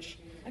in March.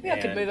 Maybe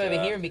I could move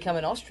over here and become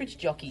an ostrich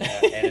jockey.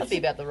 That'd be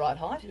about the right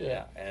height.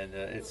 Yeah, and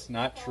it's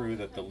not true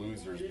that the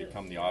losers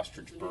become the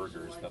ostrich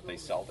burgers that they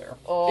sell there.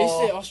 Oh.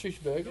 Is there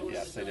ostrich burgers?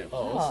 Yes, they do.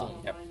 Oh,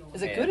 awesome. Yep.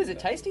 Is it good? Is it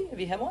tasty?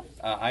 Have you had one?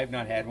 I have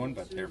not had one,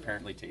 but they're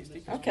apparently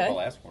tasty. Okay. People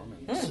ask for them.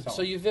 And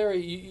So you're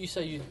you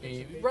say you'd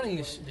be running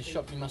this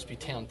shop. You must be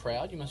town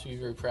proud. You must be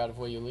very proud of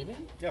where you're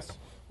living. Yes.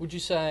 Would you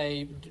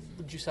say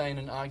in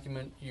an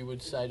argument you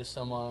would say to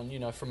someone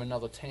from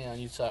another town,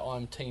 you'd say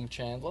I'm Team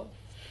Chandler?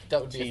 That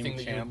would be a thing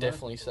that you would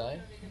definitely say.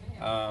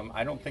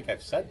 I don't think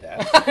I've said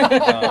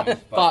that.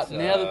 But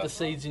now that the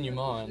seed's in your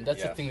mind,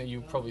 that's yes. a thing that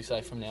you would probably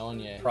say from now on,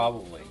 yeah.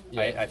 Probably.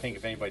 Yeah. I think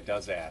if anybody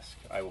does ask,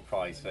 I will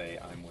probably say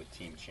I'm with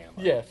Team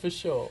Chandler. Yeah, for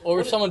sure.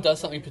 Or if someone does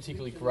something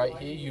particularly great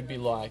here, you'd be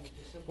like,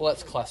 well,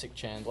 that's classic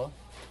Chandler.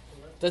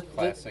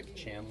 Classic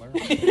Chandler.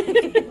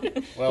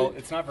 Well,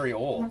 it's not very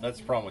old. That's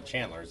the problem with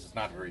Chandler. It's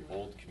not a very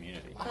old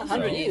community.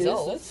 100 years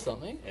old. That's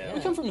something. Yeah.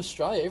 We come from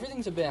Australia.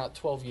 Everything's about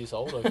 12 years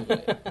old over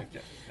there.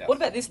 Yeah. What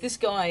about this? This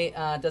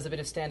guy does a bit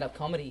of stand-up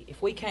comedy.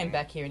 If we came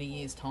back here in a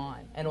year's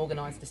time and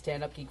organised a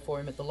stand-up gig for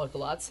him at the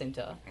local arts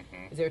centre,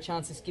 is there a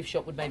chance this gift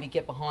shop would maybe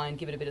get behind,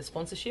 give it a bit of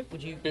sponsorship?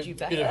 Would you back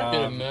Bit that?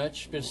 of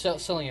merch,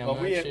 selling our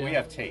Well, merch. we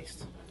have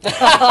taste.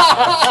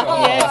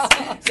 Yes.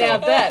 Now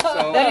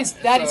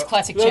that is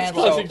classic That's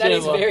Chandler. classic That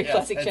is Chandler. very Yeah,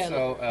 classic and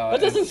Chandler. That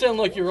doesn't sound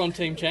like you're on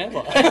Team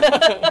Chandler.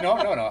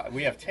 No.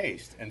 We have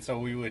taste, and so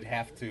we would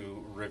have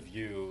to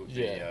review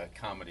the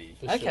comedy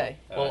Okay.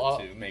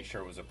 to make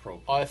sure it was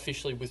appropriate. I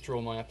officially withdraw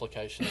my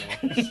application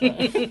now.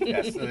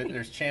 Yes, so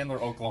there's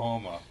Chandler,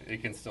 Oklahoma. You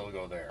can still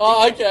go there.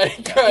 Oh, okay,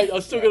 great.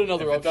 I've still got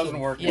another If option. it doesn't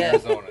work in Yeah.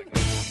 Arizona.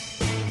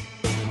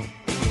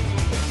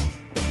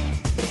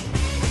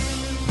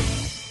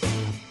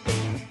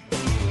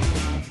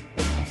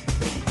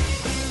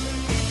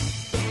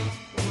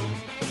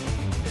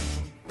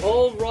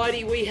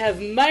 Alrighty, we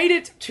have made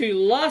it to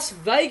Las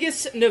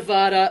Vegas,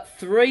 Nevada.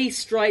 3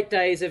 straight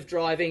days of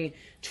driving,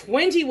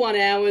 21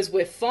 hours.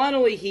 We're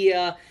finally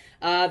here.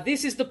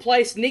 This is the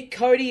place Nick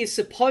Cody is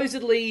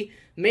supposedly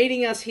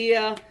meeting us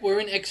here. We're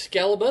in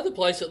Excalibur, the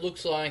place that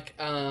looks like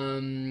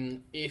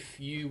if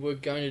you were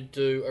going to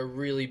do a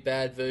really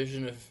bad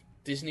version of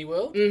Disney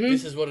World.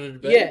 This is what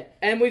it'd be. Yeah,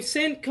 and we've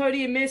sent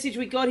Cody a message.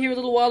 We got here a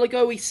little while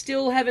ago. We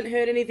still haven't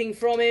heard anything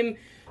from him.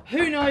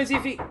 Who knows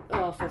if he...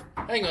 Oh, for...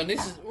 Hang on, who's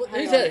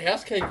on. that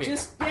housekeeping? Come,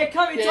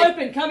 it's Yeah.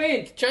 open, come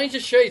in. Change the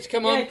sheets,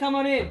 come on. Yeah, come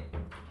on in.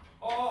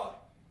 Oh,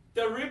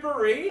 the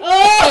Ribbery?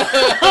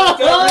 Oh!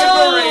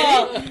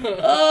 The Ribbery?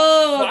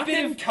 Oh, a bit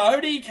Fucking of...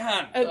 Cody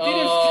cunt. A bit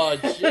Oh, of,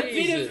 a bit of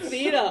Jesus.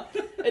 theatre.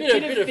 Bit of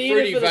theatre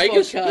fruity for the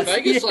Vegas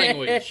podcast.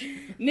 language.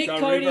 Nick The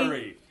Cody,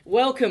 Ribbery.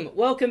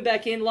 welcome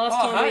back in. Last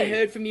Oh, time we hey.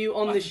 heard from you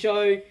on the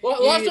show.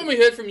 Well, last time we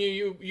heard from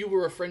you, you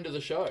were a friend of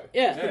the show.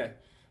 Yeah.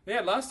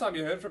 Yeah, last time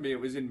you heard from me, it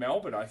was in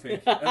Melbourne, I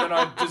think. And then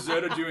I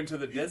deserted you into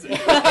the desert.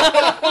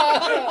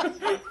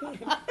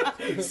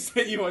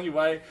 Sent you on your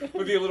way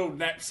with your little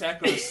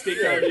knapsack or a stick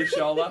over your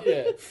shoulder.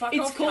 Yeah. Fuck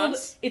It's off, called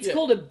cunts. it's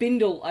called a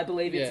bindle, I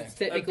believe it's its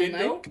A technical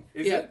bindle? name.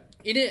 Is Yeah.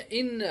 it?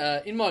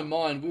 In my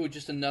mind, we were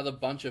just another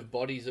bunch of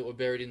bodies that were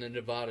buried in the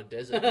Nevada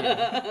desert. You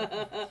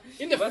know?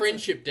 In the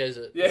Friendship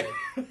Desert. Yeah.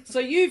 So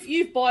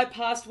you've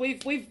bypassed.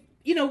 We've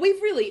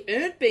really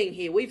earned being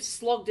here. We've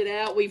slogged it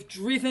out. We've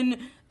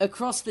driven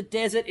across the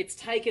desert. It's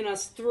taken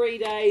us 3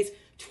 days,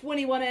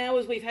 21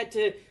 hours. We've had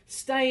to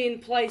stay in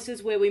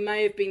places where we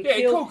may have been Yeah,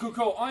 killed.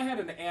 cool. I had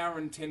an hour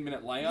and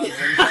 10-minute layover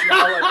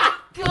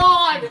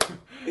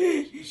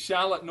in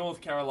Charlotte,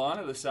 North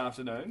Carolina this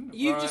afternoon.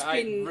 You've where just I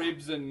ate been-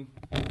 ribs and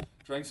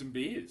drank some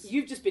beers.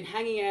 You've just been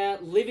hanging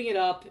out, living it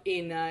up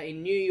in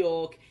New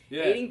York,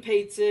 Yeah. eating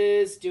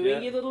pizzas, doing Yeah.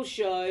 your little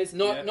shows.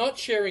 Not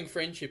sharing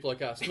friendship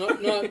like us. Not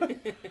Trying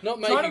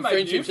making to make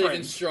friendships new even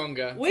friends.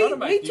 stronger. We Trying to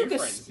make took new a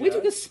friends, we you know?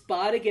 took a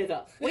spa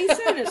together. We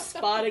sat in a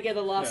spa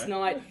together last Yeah.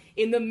 night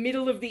in the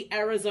middle of the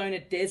Arizona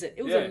desert.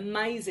 It was Yeah.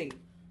 amazing.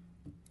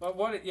 Well,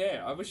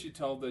 I wish you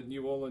told the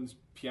New Orleans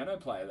piano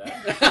player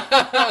that. Just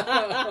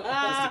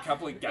a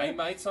couple of gay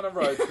mates on a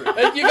road trip.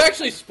 You've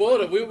actually spoiled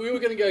it. We were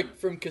going to go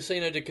from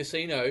casino to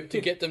casino to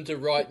get them to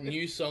write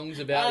new songs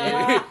about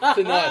you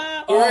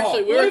tonight.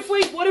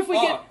 What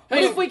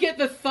if we get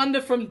the Thunder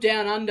from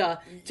Down Under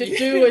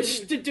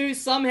to do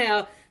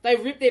somehow? They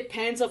rip their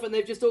pants off and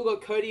they've just all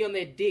got Cody on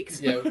their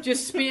dicks. Yeah.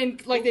 Just spin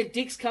like their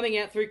dicks coming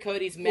out through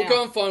Cody's mouth. We'll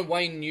go and find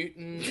Wayne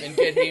Newton and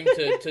get him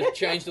to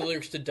change the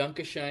lyrics to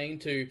Dunkashane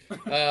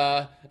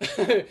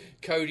to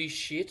Cody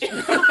shit.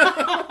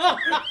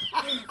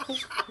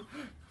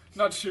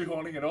 Not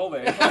shoehorning at all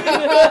there. Hey,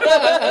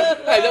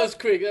 that was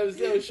quick. That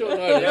was short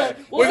notice. Yeah.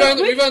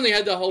 We've only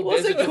had the whole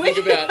Was it desert to quick?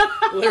 think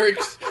about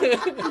lyrics.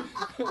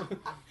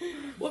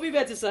 What were you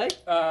about to say?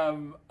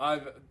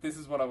 This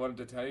is what I wanted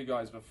to tell you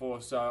guys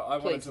before. So I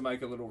wanted Please. to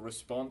make a little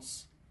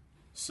response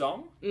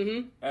song,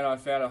 and I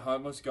found a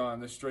homeless guy on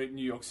the street in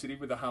New York City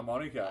with a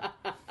harmonica,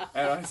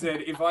 and I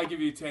said, if I give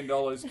you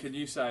 $10, can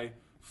you say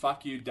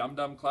 "fuck you, Dum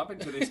Dum Club"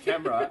 into this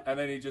camera? And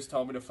then he just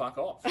told me to fuck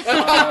off.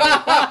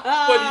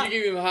 What, did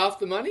you give him half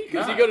the money?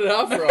 Because No. you got it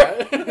half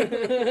right.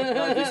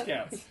 No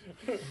discounts.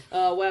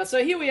 Oh wow!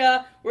 So here we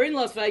are. We're in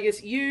Las Vegas.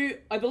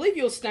 I believe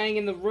you're staying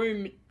in the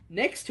room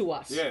next to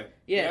us. Yeah.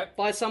 Yeah. Yeah.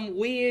 By some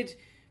weird.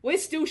 We're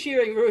still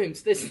sharing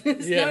rooms. There's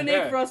no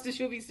need for us to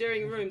still be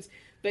sharing rooms.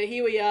 But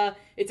here we are.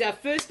 It's our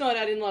first night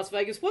out in Las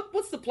Vegas.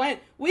 What's the plan?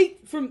 We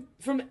from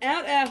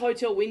out our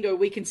hotel window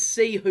we can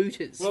see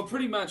Hooters. Well,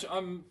 pretty much,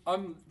 I'm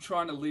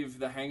trying to live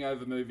the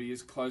Hangover movie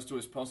as close to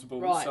as possible.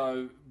 Right.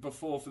 So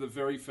before, for the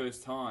very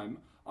first time,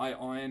 I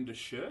ironed a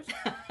shirt.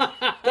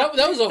 That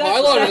was a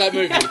highlight of that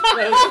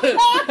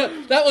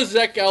movie. That was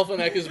Zach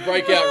Galifianakis'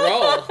 breakout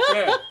role.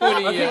 Yeah.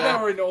 When I he, think they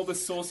were in all the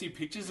saucy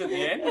pictures at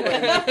the end when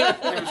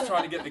he was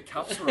trying to get the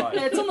cups right.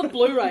 Yeah, it's on the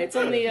Blu-ray. It's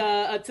on the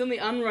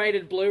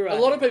unrated Blu-ray.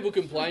 A lot of people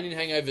complained in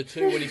Hangover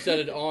 2 when he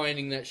started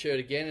ironing that shirt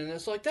again, and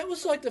it's like, that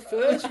was like the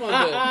first one.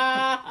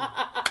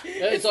 But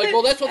it's like,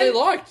 well, that's what they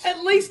liked.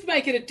 At least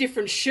make it a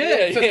different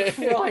shirt, Yeah,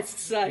 for Christ's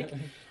sake.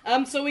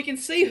 So we can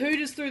see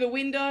Hooters through the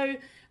window.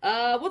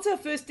 What's our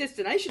first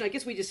destination? I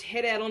guess we just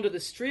head out onto the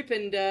strip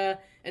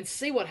and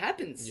see what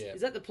happens. Yeah. Is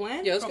that the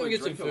plan? Yeah, let's go Probably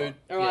and get some drink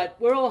food. All right,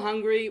 we're all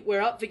hungry.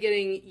 We're up for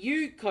getting...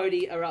 You,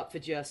 Cody, are up for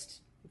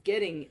just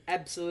getting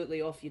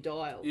absolutely off your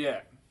dial. Yeah.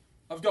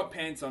 I've got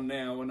pants on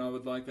now, and I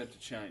would like that to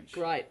change.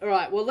 Great. All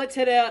right, well, let's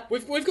head out.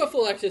 We've got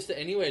full access to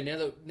anywhere now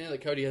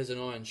that Cody has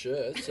an iron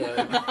shirt, so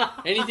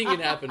anything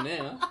can happen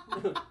now.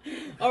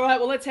 All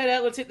right, well, let's head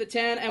out. Let's hit the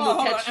town, and we'll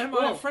catch... Am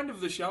I a friend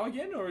of the show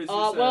again, or is this?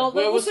 Well,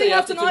 Well, we'll see how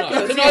after tonight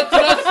goes.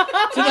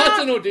 Tonight's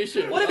an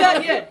audition. What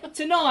about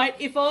tonight?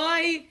 If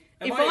I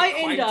Am I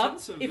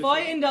acquaintance of if the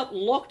I show? end up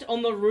locked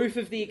on the roof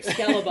of the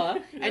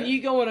Excalibur and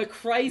you go on a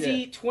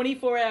crazy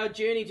 24-hour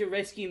journey to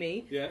rescue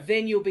me,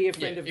 then you'll be a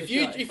friend of the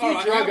show.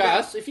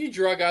 If you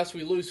drug us,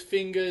 we lose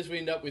fingers, we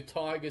end up with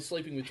tigers,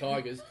 sleeping with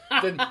tigers,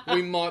 then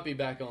we might be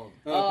back on.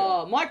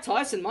 Oh, Mike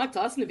Tyson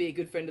would be a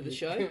good friend of the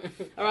show.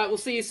 All right, we'll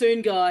see you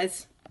soon,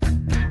 guys.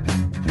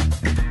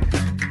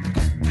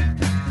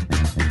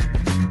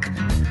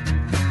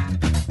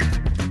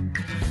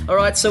 All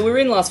right, so we're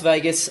in Las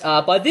Vegas.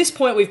 By this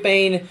point, we've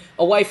been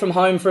away from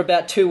home for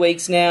about 2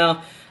 weeks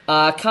now.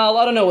 Carl,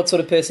 I don't know what sort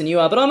of person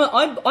you are, but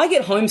I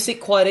get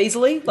homesick quite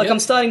easily. Like, Yep. I'm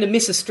starting to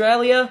miss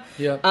Australia.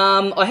 Yep.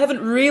 I haven't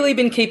really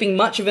been keeping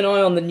much of an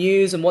eye on the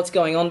news and what's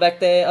going on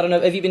back there. I don't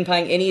know, have you been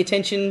paying any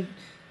attention?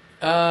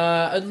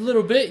 A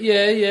little bit,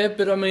 yeah,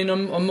 but I mean,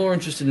 I'm more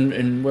interested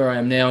in where I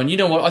am now. And you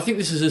know what? I think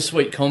this is a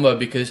sweet combo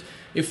because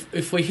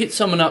if we hit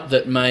someone up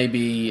that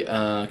maybe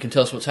can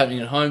tell us what's happening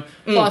at home,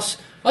 plus...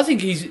 I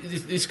think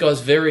this guy's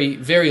very,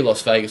 very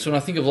Las Vegas. When I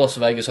think of Las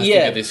Vegas, I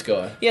think of this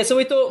guy. Yeah, so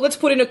we thought, let's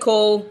put in a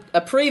call,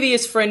 a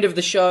previous friend of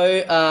the show,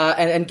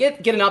 and get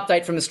an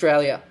update from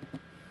Australia.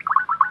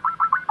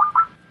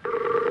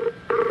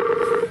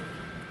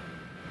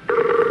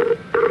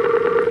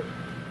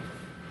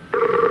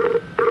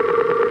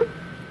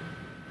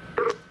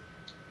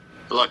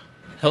 Hello.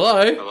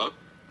 Hello? Hello.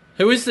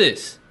 Who is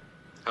this?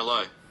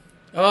 Hello.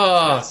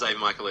 Oh, Xavier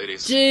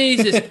Michaelides.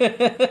 Jesus.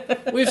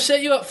 We've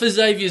set you up for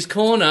Xavier's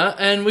Corner,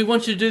 and we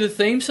want you to do the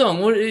theme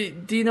song.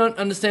 Do you not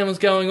understand what's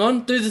going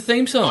on? Do the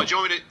theme song. Oh, do you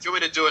want me to do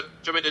it?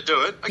 Do you want me to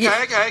do it?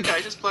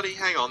 Okay. Just bloody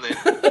hang on then.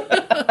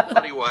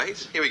 Bloody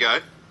wait. Here we go.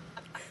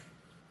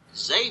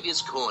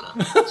 Xavier's Corner,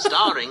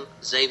 starring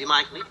Xavier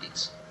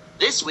Michaelides.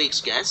 This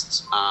week's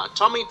guests are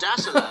Tommy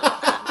Dassler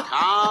and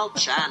Carl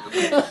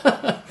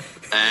Chandler.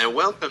 And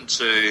welcome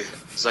to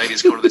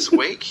Xavier's Corner this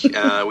week.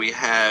 We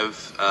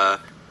have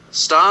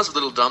stars of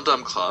Little Dum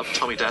Dum Club,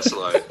 Tommy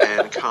Dassler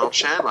and Carl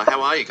Chandler.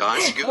 How are you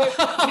guys? You good?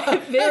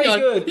 Very Hang on,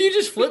 good. You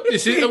just flipped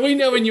this. Are we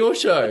now in your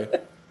show?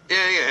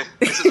 Yeah.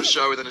 This is a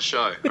show within a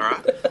show, all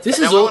right? This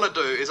Now, is what all... I want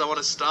to do is I want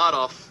to start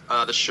off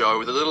the show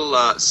with a little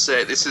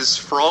set. This is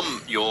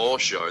from your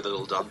show, the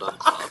Little Dum Dum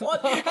Club.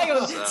 What? Hang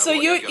on. So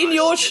what you, you in guys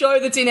your did. show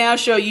that's in our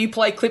show, you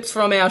play clips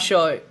from our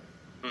show.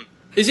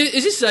 Is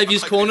this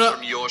Xavier's Like, Corner?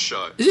 From your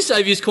show. Is this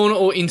Xavier's Corner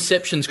or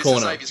Inception's This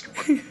Corner? is Xavier's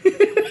Corner.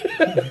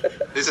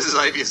 This is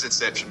Xavier's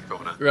Inception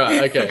Corner.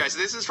 Right, okay. Okay, so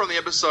this is from the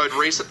episode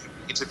recently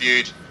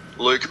interviewed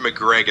Luke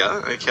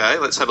McGregor. Okay,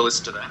 let's have a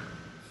listen to that.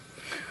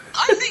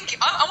 I think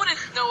I want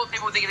to know what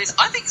people think of this.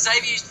 I think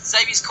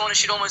Xavier's Corner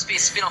should almost be a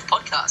spin-off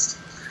podcast.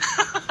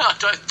 I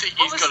don't think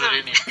he's got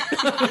it in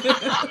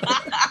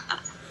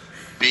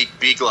him.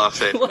 Big laugh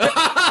there.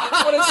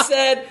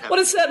 What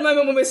a sad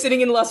moment when we're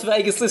sitting in Las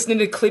Vegas listening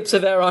to clips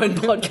of our own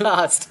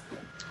podcast.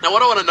 Now,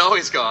 what I want to know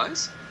is,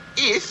 guys,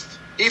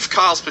 if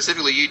Carl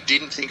specifically, you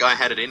didn't think I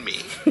had it in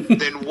me,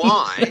 then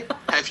why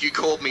have you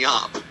called me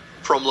up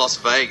from Las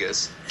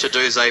Vegas to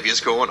do Xavier's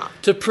Corner?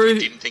 To prove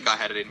Didn't think I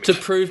had it in me. to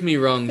prove me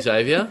wrong,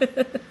 Xavier.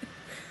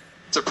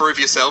 To prove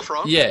yourself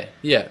wrong? Yeah.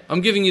 I'm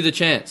giving you the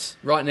chance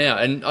right now,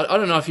 and I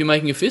don't know if you're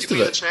making a fist Give of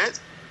me the it. chance.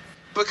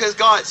 Because,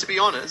 guys, to be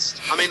honest,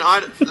 I mean,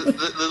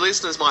 the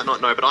listeners might not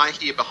know, but I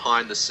hear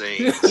behind the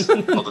scenes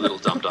of the Little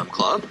Dum Dum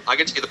Club. I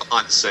get to hear the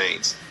behind the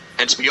scenes.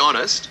 And to be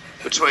honest,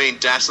 between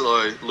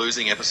Dassler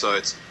losing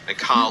episodes and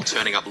Carl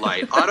turning up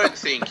late, I don't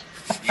think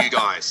you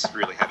guys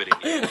really have it in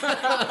you.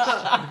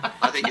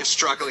 I think you're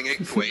struggling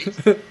equally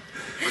for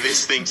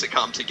this thing to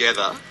come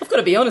together. I've got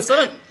to be honest,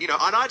 I don't...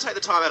 And I take the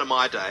time out of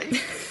my day.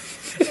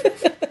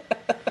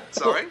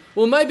 Sorry?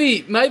 Well,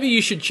 maybe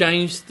you should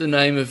change the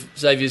name of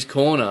Xavier's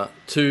Corner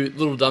to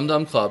Little Dum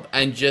Dum Club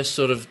and just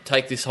sort of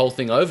take this whole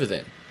thing over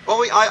then.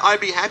 Well, I'd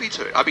be happy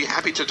to. I'd be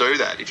happy to do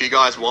that if you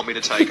guys want me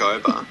to take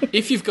over.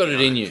 If you've got it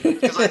in you.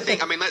 Because I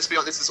think, let's be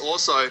honest,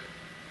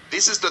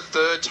 this is the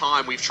third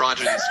time we've tried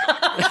to do this.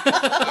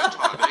 Third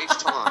time, and each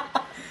time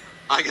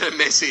I get a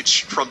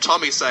message from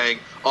Tommy saying,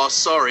 "Oh,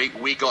 sorry,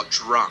 we got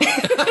drunk."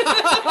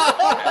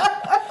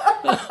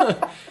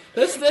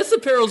 That's the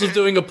perils of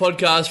doing a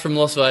podcast from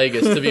Las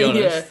Vegas, to be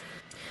honest.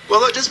 Well,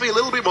 look, just be a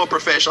little bit more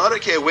professional. I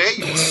don't care where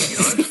you are.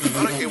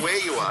 I don't care where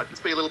you are.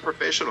 Just be a little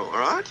professional, all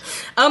right?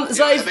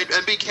 Zave,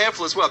 And be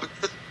careful as well.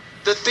 But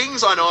the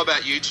things I know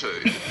about you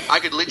two, I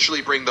could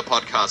literally bring the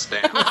podcast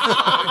down.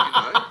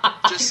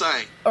 So, just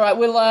saying. All right.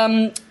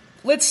 Well,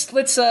 let's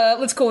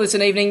call this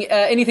an evening.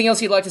 Anything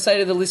else you'd like to say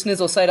to the listeners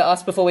or say to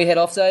us before we head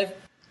off, Zave?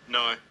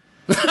 No.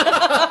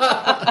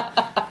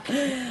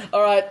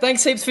 All right.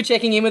 Thanks heaps for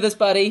checking in with us,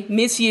 buddy.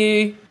 Miss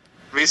you.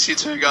 Miss you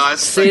too,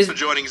 guys. Thanks for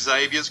joining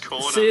Xavier's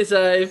Corner. See you,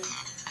 Zave.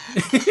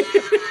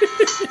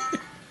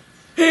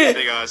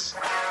 See you guys.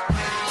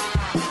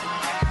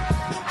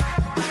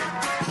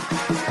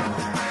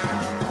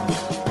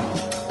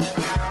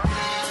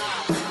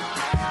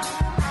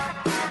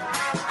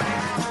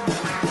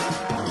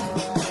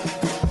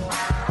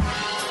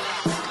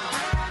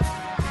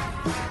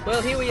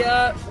 Well, here we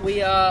are.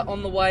 We are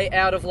on the way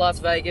out of Las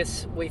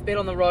Vegas. We've been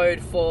on the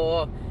road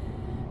for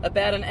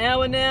about an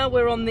hour now.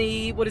 We're on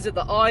the,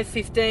 the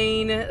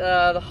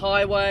I-15, the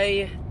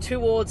highway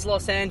towards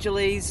Los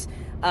Angeles.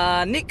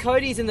 Nick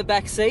Cody's in the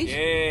back seat.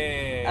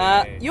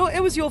 Yeah.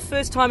 It was your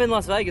first time in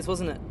Las Vegas,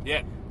 wasn't it?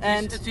 Yeah.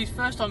 And it's his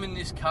first time in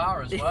this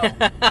car as well.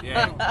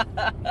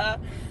 Yeah.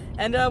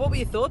 And what were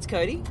your thoughts,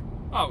 Cody?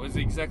 Oh, it was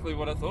exactly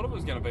what I thought it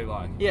was going to be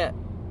like. Yeah.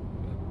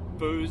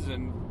 Booze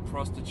and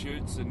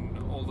prostitutes and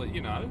all the,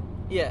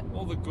 Yeah.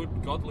 all the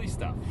good godly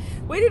stuff.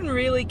 We didn't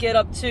really get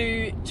up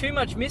to too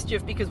much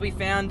mischief because we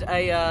found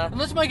a... And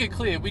let's make it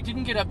clear, we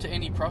didn't get up to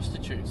any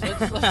prostitutes.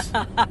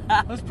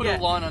 Let's put a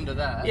line under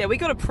that. Yeah, we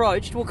got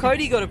approached. Well,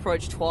 Cody got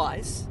approached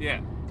twice.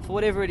 Yeah. For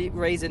whatever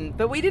reason.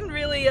 But we didn't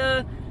really...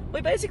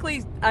 we basically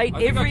ate I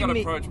think every... I got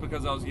approached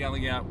because I was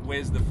yelling out,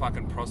 "Where's the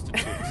fucking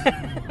prostitutes?"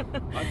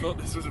 I thought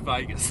this was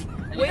Vegas.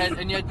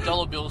 And you had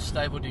dollar bills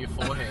stapled to your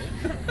forehead.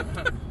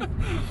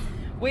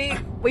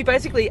 We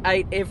basically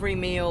ate every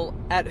meal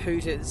at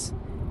Hooters,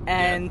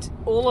 and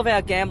all of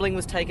our gambling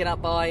was taken up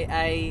by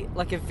a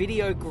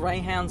video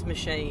Greyhounds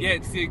machine. Yeah,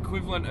 it's the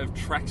equivalent of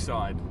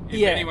trackside.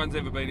 If anyone's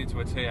ever been into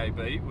a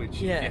TAB, which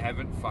if you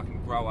haven't,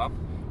 fucking grow up,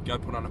 go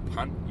put on a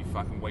punt, you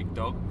fucking weak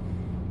dog.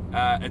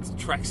 It's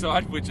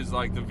trackside, which is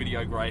like the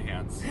video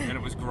Greyhounds, and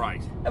it was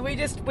great. And we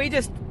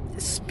just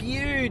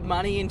spewed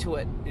money into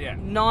it. Yeah.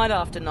 Night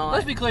after night.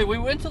 Let's be clear, we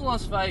went to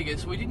Las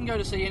Vegas, we didn't go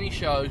to see any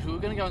shows, we were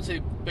going to go and see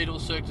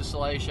Beatles Cirque du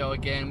Soleil show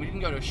again, we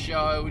didn't go to a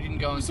show, we didn't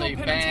go and see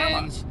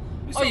bands.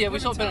 We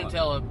saw Penn and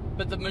Teller,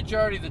 but the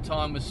majority of the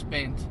time was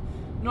spent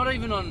not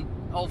even on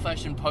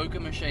old-fashioned poker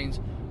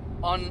machines,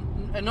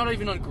 and not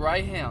even on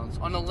Greyhounds,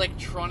 on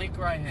electronic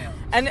Greyhounds.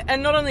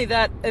 And not only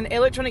that, an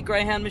electronic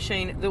Greyhound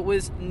machine that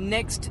was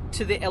next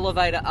to the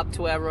elevator up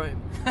to our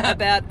room.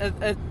 About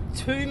a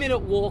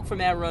 2-minute walk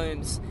from our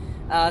rooms.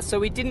 So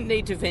we didn't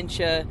need to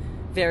venture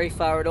very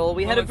far at all.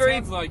 It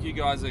sounds like you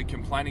guys are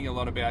complaining a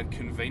lot about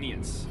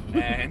convenience,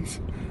 and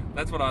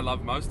that's what I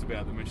love most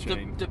about the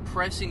machine.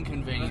 Depressing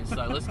convenience,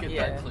 though. Let's get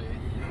that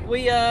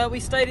We clear. we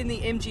stayed in the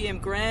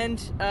MGM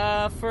Grand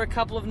for a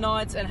couple of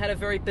nights and had a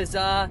very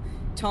bizarre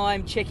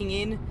time checking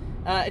in.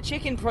 A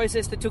check-in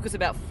process that took us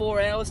about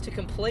 4 hours to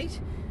complete,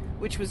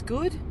 which was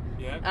good.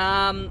 Yeah.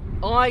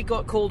 I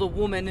got called a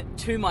woman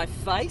to my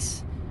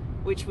face,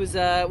 which was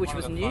One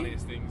of the new.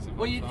 funniest things of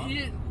all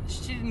time.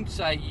 She didn't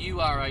say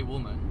you are a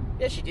woman.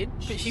 Yeah, she did.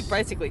 She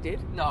basically did.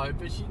 No,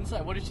 but she didn't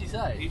say. What did she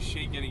say? Is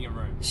she getting a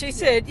room? She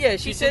said,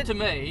 She said to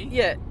me,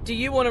 yeah, do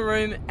you want a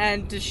room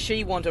and does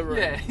she want a room?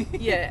 Yeah.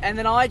 Yeah, and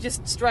then I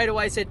just straight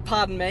away said,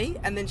 pardon me,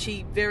 and then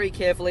she very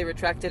carefully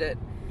retracted it.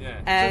 Yeah.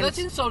 And so that's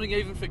insulting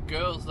even for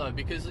girls, though,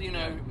 because,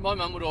 my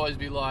mum would always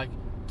be like,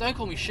 don't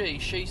call me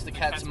she's the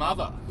cat's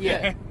mother.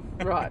 Yeah,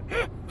 right.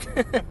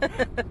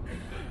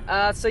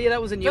 So yeah,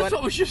 that was a new That's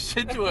one. what we should have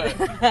said to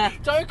her.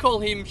 Don't call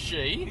him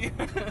she.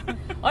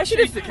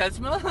 She's the cat's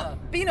mother.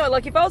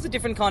 But if I was a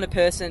different kind of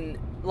person,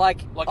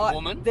 like a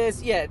woman?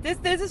 There's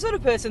a sort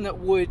of person that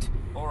would...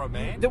 Or a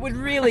man? That would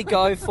really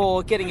go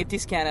for getting a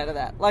discount out of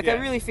that. I Yeah.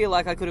 really feel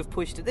like I could have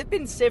pushed it. There've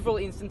been several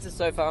instances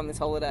so far on this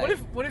holiday.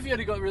 What if you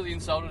had got really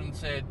insulted and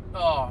said,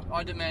 "Oh,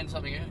 I demand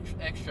something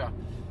extra.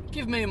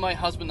 Give me and my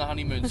husband the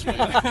honeymoon suite."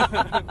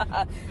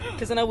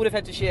 Because then I would have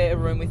had to share a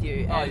room with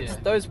you, and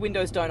those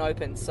windows don't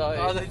open, so...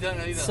 Oh, they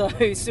don't either.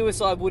 So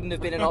suicide wouldn't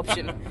have been an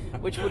option,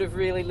 which would have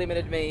really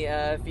limited me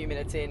a few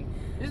minutes in.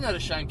 Isn't that a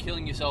shame,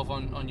 killing yourself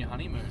on your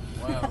honeymoon?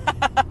 Wow.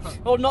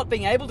 Or not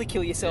being able to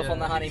kill yourself on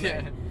the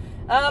honeymoon.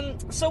 Yeah.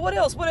 So what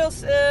else?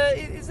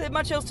 Is there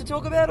much else to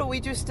talk about, or we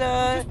just... We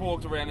just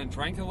walked around and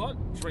drank a lot,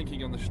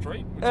 drinking on the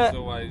street,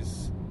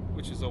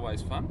 which is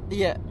always fun.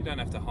 Yeah. You don't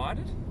have to hide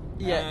it.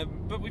 Yeah.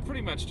 But we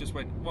pretty much just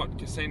went,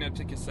 casino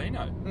to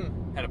casino.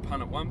 Had a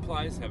punt at one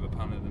place, have a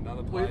punt at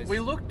another place. We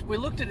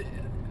looked at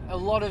a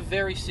lot of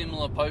very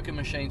similar poker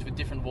machines with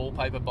different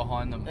wallpaper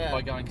behind them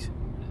by going,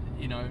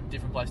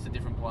 different place to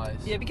different place.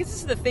 Yeah, because this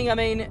is the thing. I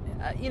mean,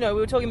 we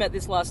were talking about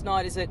this last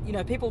night. Is that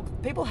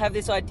people have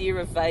this idea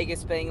of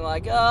Vegas being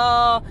like,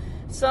 oh,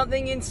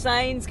 something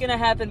insane's going to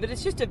happen, but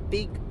it's just a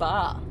big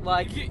bar.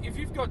 Like, if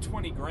you've got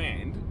 20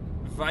 grand,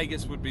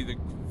 Vegas would be the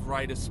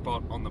greatest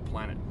spot on the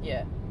planet.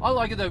 Yeah. I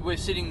like it though. We're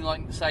sitting,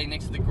 say,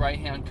 next to the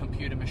Greyhound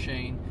computer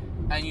machine,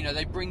 and you know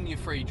they bring you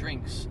free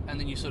drinks, and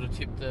then you sort of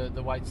tip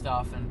the wait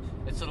staff, and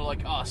it's sort of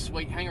like, oh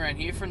sweet, hang around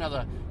here for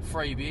another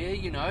free beer,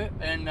 you know.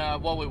 And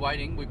while we're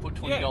waiting, we put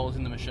 $20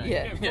 in the machine.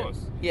 Yeah, of course.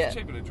 Yeah. It's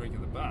cheaper to drink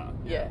at the bar.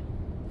 Yeah.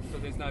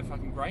 But there's no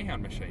fucking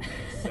Greyhound machine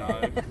there,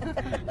 so...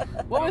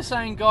 What we're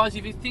saying, guys,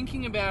 if you're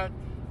thinking about,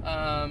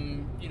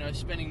 you know,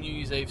 spending New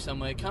Year's Eve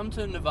somewhere, come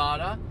to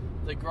Nevada.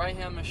 The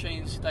Greyhound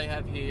machines they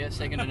have here,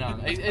 second to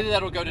none. Either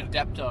that or go to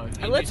Dapto.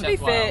 And let's be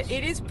fair,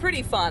 it is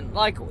pretty fun.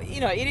 Like, you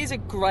know, it is a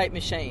great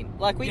machine.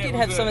 Like, we did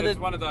have some of the... It's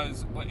one of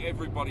those, like,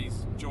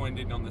 everybody's joined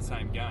in on the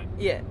same game.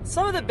 Yeah.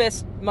 Some of the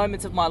best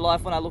moments of my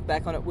life when I look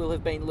back on it will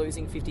have been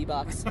losing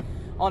 $50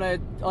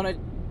 on a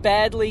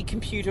badly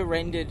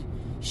computer-rendered,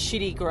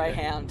 shitty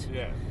Greyhound.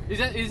 Yeah.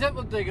 Is that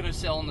what they're going to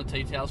sell on the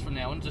tea towels from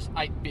now on? Just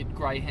 8-bit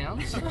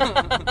Greyhounds?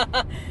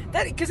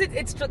 Because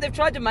they've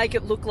tried to make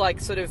it look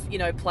like sort of, you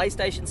know,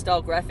 PlayStation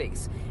style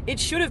graphics. It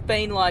should have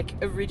been like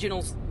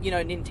original, you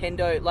know,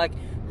 Nintendo, like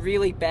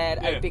really bad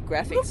 8-bit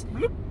graphics.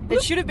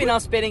 It should have been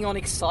us betting on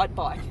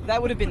Excitebike.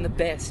 That would have been the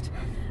best.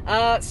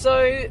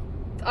 So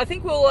I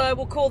think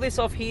we'll call this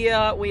off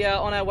here. We are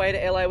on our way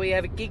to LA. We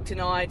have a gig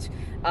tonight.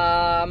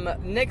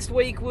 Next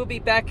week we'll be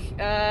back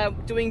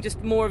doing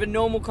just more of a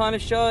normal kind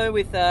of show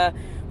with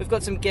we've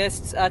got some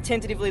guests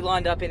tentatively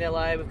lined up in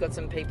LA. We've got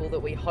some people that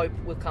we hope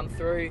will come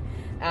through.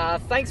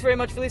 Thanks very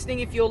much for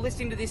listening. If you're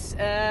listening to this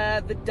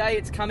the day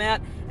it's come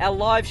out, our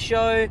live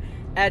show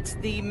at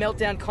the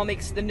Meltdown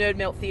Comics, the Nerd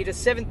Melt Theatre,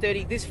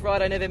 7:30 this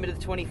Friday, November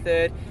the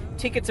 23rd.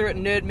 Tickets are at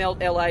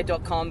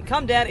nerdmeltla.com.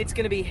 Come down, it's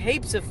going to be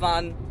heaps of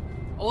fun.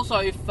 Also,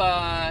 if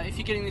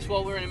you're getting this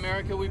while we're in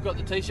America, we've got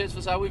the t-shirts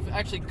for sale. We've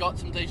actually got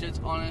some t-shirts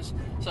on us,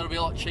 so it'll be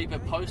a lot cheaper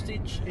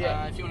postage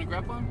if you want to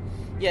grab one.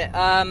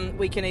 Yeah,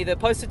 we can either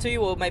post it to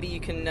you, or maybe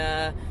you can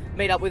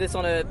meet up with us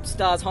on a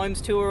Stars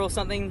Homes tour or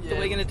something that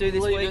we're going to do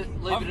this week.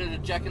 Leave it at a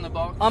Jack in the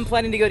Box. I'm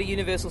planning to go to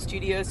Universal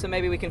Studios, so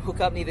maybe we can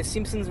hook up near the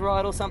Simpsons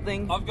ride or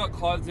something. I've got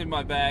clothes in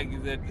my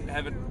bag that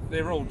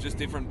they're all just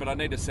different, but I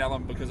need to sell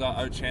them because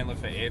I owe Chandler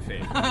for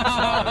airfare.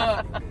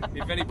 So,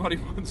 if anybody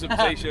wants some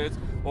t-shirts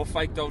or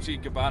fake Dolce &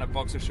 Gabbana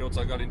boxer shorts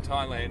I got in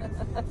Thailand.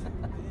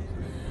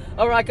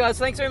 Alright guys,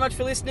 thanks very much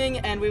for listening,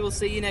 and we will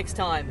see you next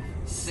time.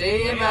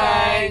 See you,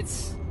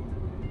 mates!